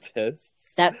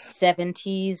hypnotists. That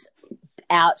 70s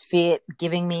outfit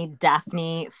giving me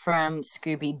Daphne from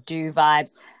Scooby-Doo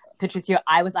vibes. Patrizio,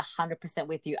 I was 100%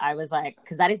 with you. I was like,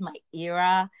 because that is my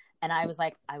era. And I was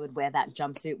like, I would wear that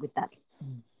jumpsuit with that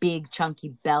big chunky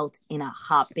belt in a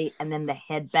heartbeat, and then the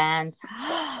headband.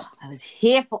 I was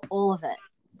here for all of it.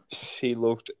 She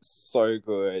looked so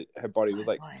good. Her body was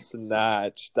like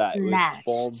snatched. That it was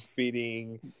form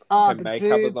fitting. Her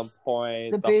makeup was on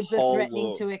point. The boobs were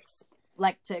threatening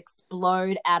to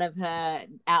explode out of her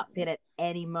outfit at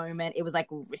any moment. It was like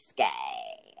risque.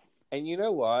 And you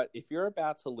know what? If you're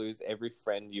about to lose every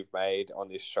friend you've made on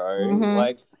this show,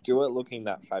 like, do it looking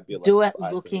that fabulous.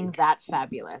 That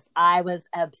fabulous. I was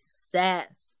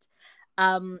obsessed.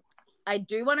 I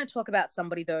do want to talk about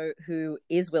somebody, though, who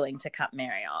is willing to cut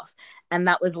Mary off, and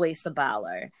that was Lisa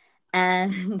Barlow.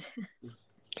 And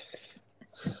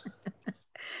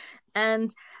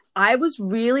And I was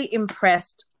really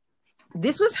impressed.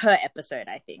 This was her episode,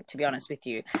 I think, to be honest with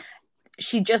you.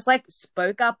 She just like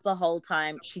spoke up the whole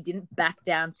time. She didn't back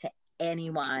down to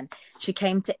anyone. She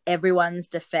came to everyone's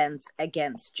defense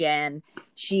against Jen.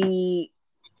 She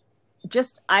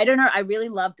just, I don't know, I really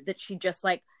loved that she just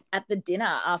like at the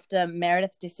dinner after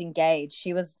Meredith disengaged,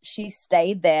 she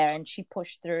stayed there and she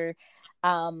pushed through.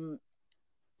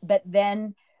 But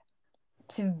then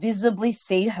to visibly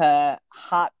see her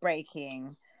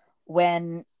heartbreaking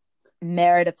when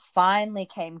Meredith finally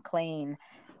came clean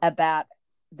about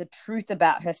the truth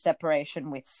about her separation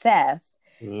with Seth,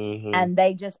 and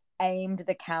they just aimed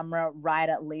the camera right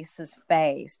at Lisa's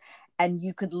face, and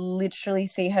you could literally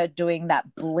see her doing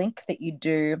that blink that you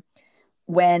do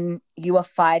when you are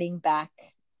fighting back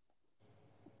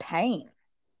pain,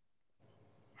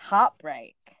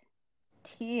 heartbreak,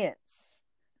 tears.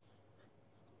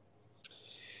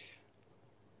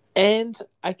 And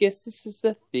I guess this is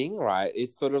the thing, right?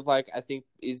 It's sort of like, I think,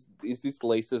 is this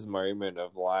Lisa's moment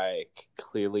of like,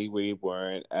 clearly we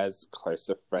weren't as close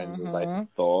of friends as I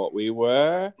thought we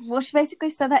were. Well, she basically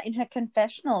said that in her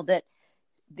confessional, that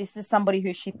this is somebody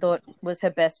who she thought was her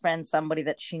best friend, somebody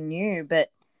that she knew,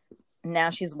 but now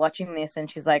she's watching this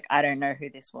and she's like, I don't know who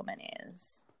this woman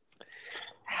is.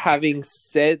 Having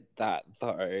said that,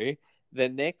 though, the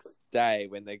next day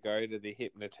when they go to the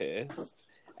hypnotist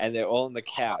and they're all on the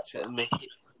couch,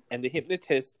 and the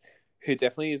hypnotist, who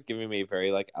definitely is giving me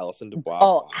very like Alison Dubois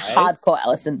vibes. Hardcore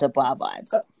Alison Dubois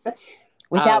vibes.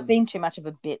 Without being too much of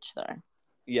a bitch, though.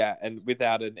 Yeah, and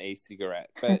without an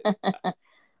e-cigarette. But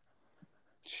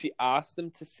she asked them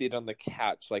to sit on the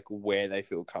couch, like, where they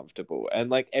feel comfortable.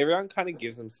 And, like, everyone kind of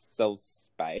gives themselves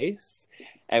space.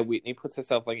 And Whitney puts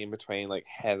herself, like, in between, like,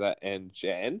 Heather and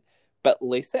Jen. But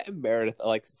Lisa and Meredith are,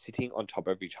 like, sitting on top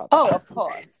of each other. Oh, of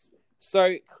course.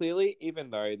 So, clearly, even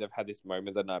though they've had this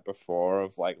moment the night before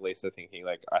of, like, Lisa thinking,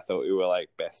 like, I thought we were, like,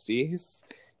 besties,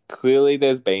 clearly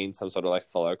there's been some sort of, like,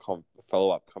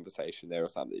 follow-up conversation there or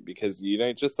something, because you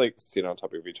don't just, like, sit on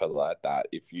top of each other like that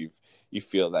if you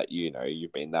feel that, you know,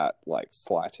 you've been that, like,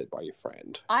 slighted by your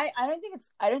friend. I don't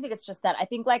think it's just that. I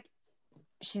think, like,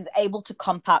 she's able to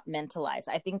compartmentalize.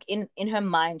 I think in her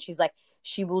mind, she's like,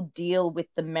 she will deal with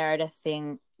the Meredith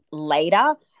thing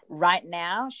later. Right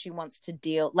now, she wants to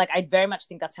deal, like, I very much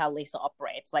think that's how Lisa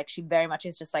operates. Like, she very much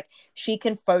is just like, she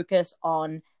can focus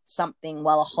on something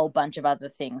while a whole bunch of other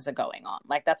things are going on.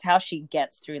 Like, that's how she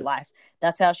gets through life.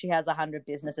 That's how she has 100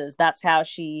 businesses. That's how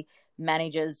she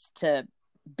manages to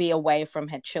be away from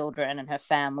her children and her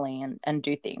family and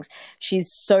do things.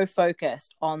 She's so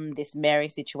focused on this Mary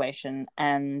situation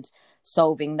and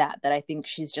solving that I think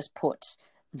she's just put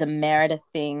the Meredith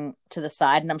thing to the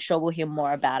side, and I'm sure we'll hear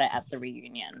more about it at the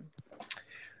reunion.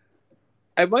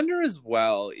 I wonder as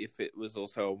well if it was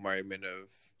also a moment of,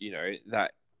 you know,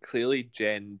 that clearly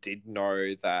Jen did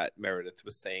know that Meredith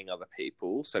was seeing other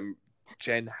people, so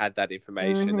Jen had that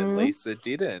information and Lisa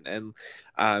didn't. And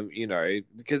you know,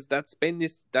 because that's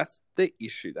the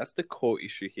issue, that's the core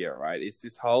issue here, right? It's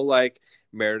this whole, like,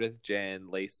 Meredith, Jen,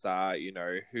 Lisa, you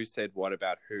know, who said what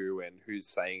about who and who's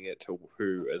saying it to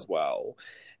who as well.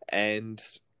 And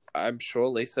I'm sure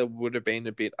Lisa would have been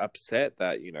a bit upset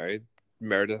that, you know,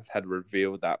 Meredith had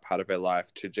revealed that part of her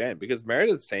life to Jen, because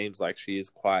Meredith seems like she is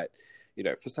quite, you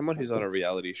know, for someone who's on a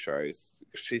reality show,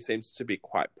 she seems to be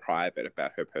quite private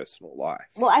about her personal life.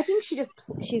 Well, I think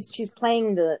she's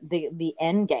playing the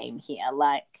end game here.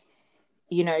 Like,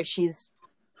 you know, she's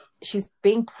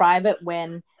being private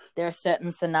when there are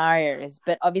certain scenarios,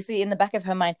 but obviously in the back of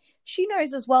her mind, she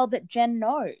knows as well that Jen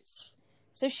knows.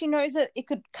 So she knows that it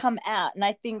could come out, and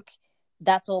I think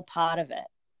that's all part of it.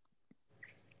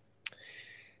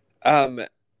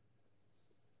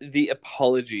 The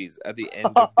apologies at the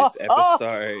end of this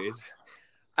episode.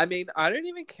 I mean, I don't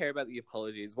even care about the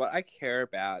apologies. What I care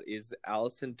about is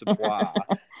Alison Dubois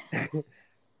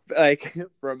like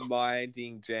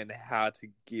reminding Jen how to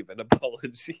give an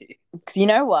apology. You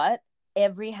know what?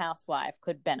 Every housewife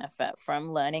could benefit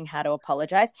from learning how to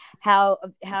apologize. How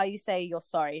you say you're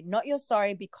sorry. Not you're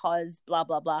sorry because blah,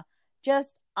 blah, blah.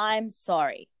 Just, I'm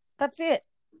sorry. That's it.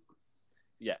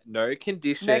 Yeah, no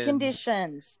conditions. No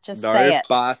conditions. Just no say it.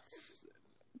 No buts.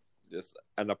 Just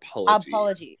an apology.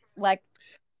 Apology. Like,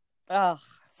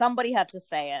 somebody had to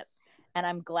say it. And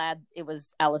I'm glad it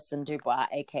was Alison Dubois,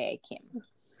 a.k.a. Kim.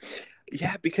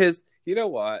 Yeah, because you know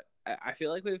what? I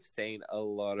feel like we've seen a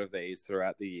lot of these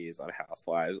throughout the years on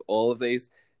Housewives. All of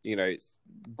these, you know,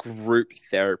 group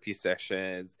therapy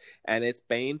sessions. And it's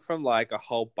been from, like, a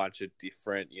whole bunch of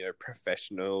different, you know,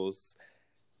 professionals.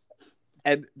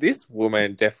 And this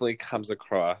woman definitely comes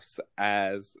across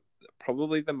as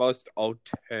probably the most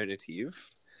alternative.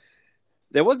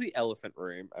 There was the elephant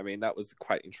room. I mean, that was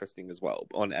quite interesting as well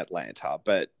on Atlanta.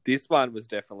 But this one was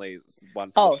definitely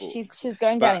one for the books. She's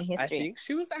going down in history. I think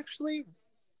she was actually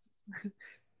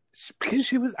because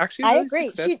she was actually I really agree.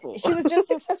 successful. She was just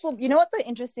successful. You know what the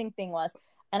interesting thing was?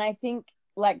 And I think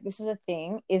like this is the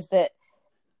thing is that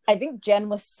I think Jen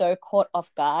was so caught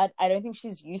off guard. I don't think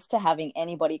she's used to having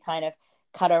anybody kind of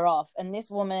cut her off. And this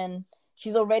woman,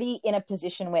 she's already in a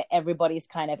position where everybody's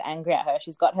kind of angry at her.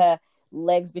 She's got her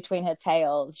legs between her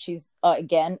tails. She's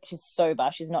again, she's sober.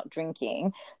 She's not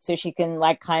drinking. So she can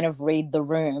like kind of read the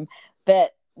room.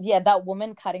 But yeah, that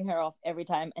woman cutting her off every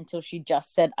time until she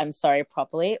just said, "I'm sorry"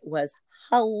 properly was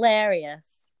hilarious.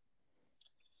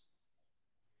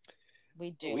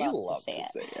 We love to see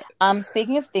it.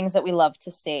 Speaking of things that we love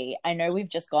to see, I know we've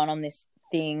just gone on this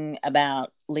thing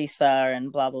about Lisa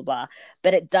and blah, blah, blah,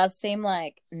 but it does seem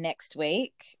like next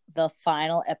week, the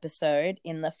final episode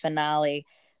in the finale,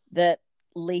 that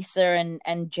Lisa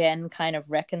and Jen kind of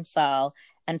reconcile.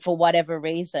 And for whatever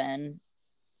reason,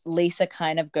 Lisa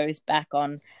kind of goes back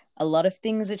on a lot of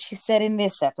things that she said in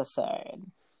this episode.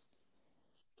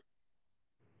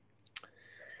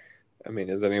 I mean,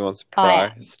 is anyone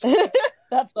surprised?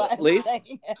 That's why I'm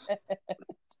saying it.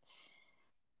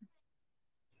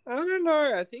 I don't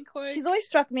know. I think like she's always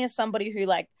struck me as somebody who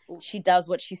like she does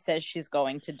what she says she's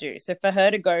going to do. So for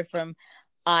her to go from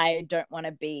I don't want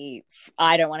to be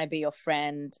your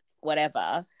friend,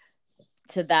 whatever,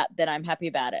 to that, then I'm happy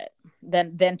about it.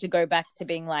 Then to go back to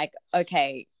being like,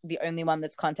 okay, the only one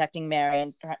that's contacting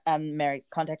Mary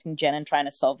contacting Jen and trying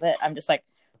to solve it. I'm just like,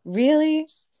 really?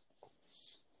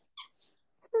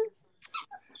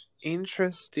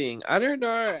 Interesting. I don't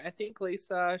know. I think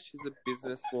Lisa, she's a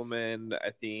businesswoman. I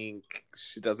think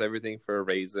she does everything for a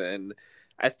reason.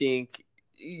 I think,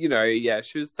 she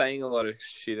was saying a lot of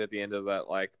shit at the end of that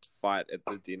like fight at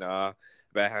the dinner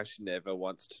about how she never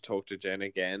wants to talk to Jen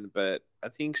again. But I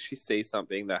think she sees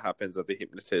something that happens at the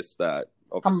hypnotist that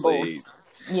obviously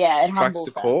strikes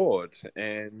a chord.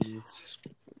 And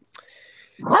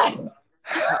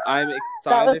I'm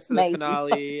excited for the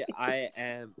finale.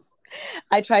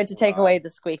 I tried to take away the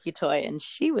squeaky toy and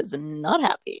she was not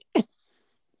happy.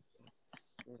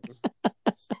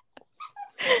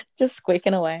 Just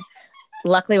squeaking away.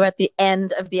 Luckily, we're at the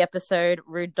end of the episode.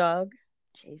 Rude dog.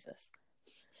 Jesus.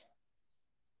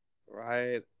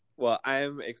 Right. Well,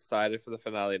 I'm excited for the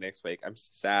finale next week. I'm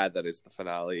sad that it's the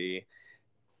finale.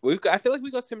 I feel like we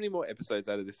got so many more episodes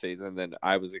out of this season than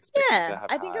I was expecting to have.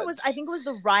 I think it was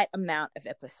the right amount of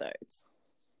episodes.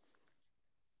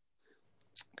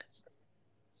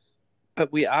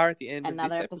 But we are at the end of this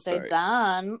episode. Another episode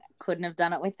done. Couldn't have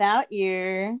done it without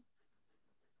you.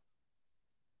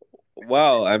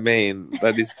 Well, I mean,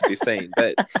 that is to be seen.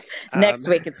 But next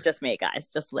week, it's just me,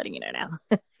 guys. Just letting you know now.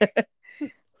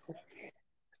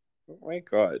 Oh my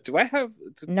God. Do I have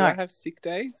sick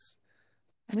days?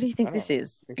 What do you think this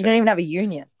is? Okay. You don't even have a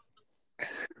union.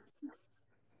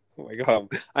 Oh my God.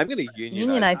 I'm going to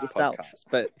unionize yourself. Podcast.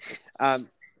 But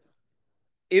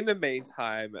in the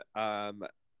meantime,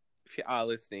 if you are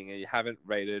listening and you haven't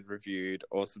rated, reviewed,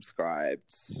 or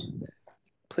subscribed,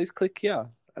 please click here.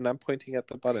 And I'm pointing at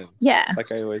the button. Yeah. Like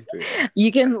I always do.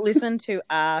 You can listen to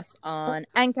us on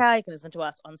Anchor. You can listen to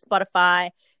us on Spotify.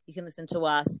 You can listen to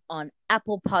us on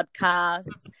Apple Podcasts.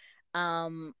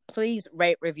 Please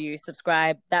rate, review,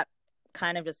 subscribe. That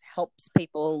kind of just helps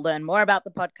people learn more about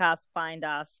the podcast, find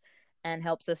us, and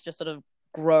helps us just sort of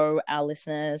grow our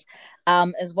listeners.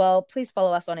 As well, please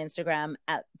follow us on Instagram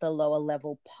at The Lower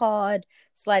Level Pod.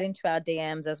 Slide into our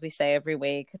DMs, as we say every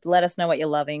week. Let us know what you're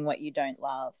loving, what you don't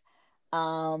love.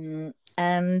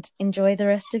 And enjoy the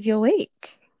rest of your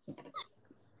week.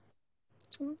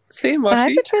 See you,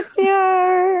 Moshi. Bye,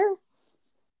 Patricia.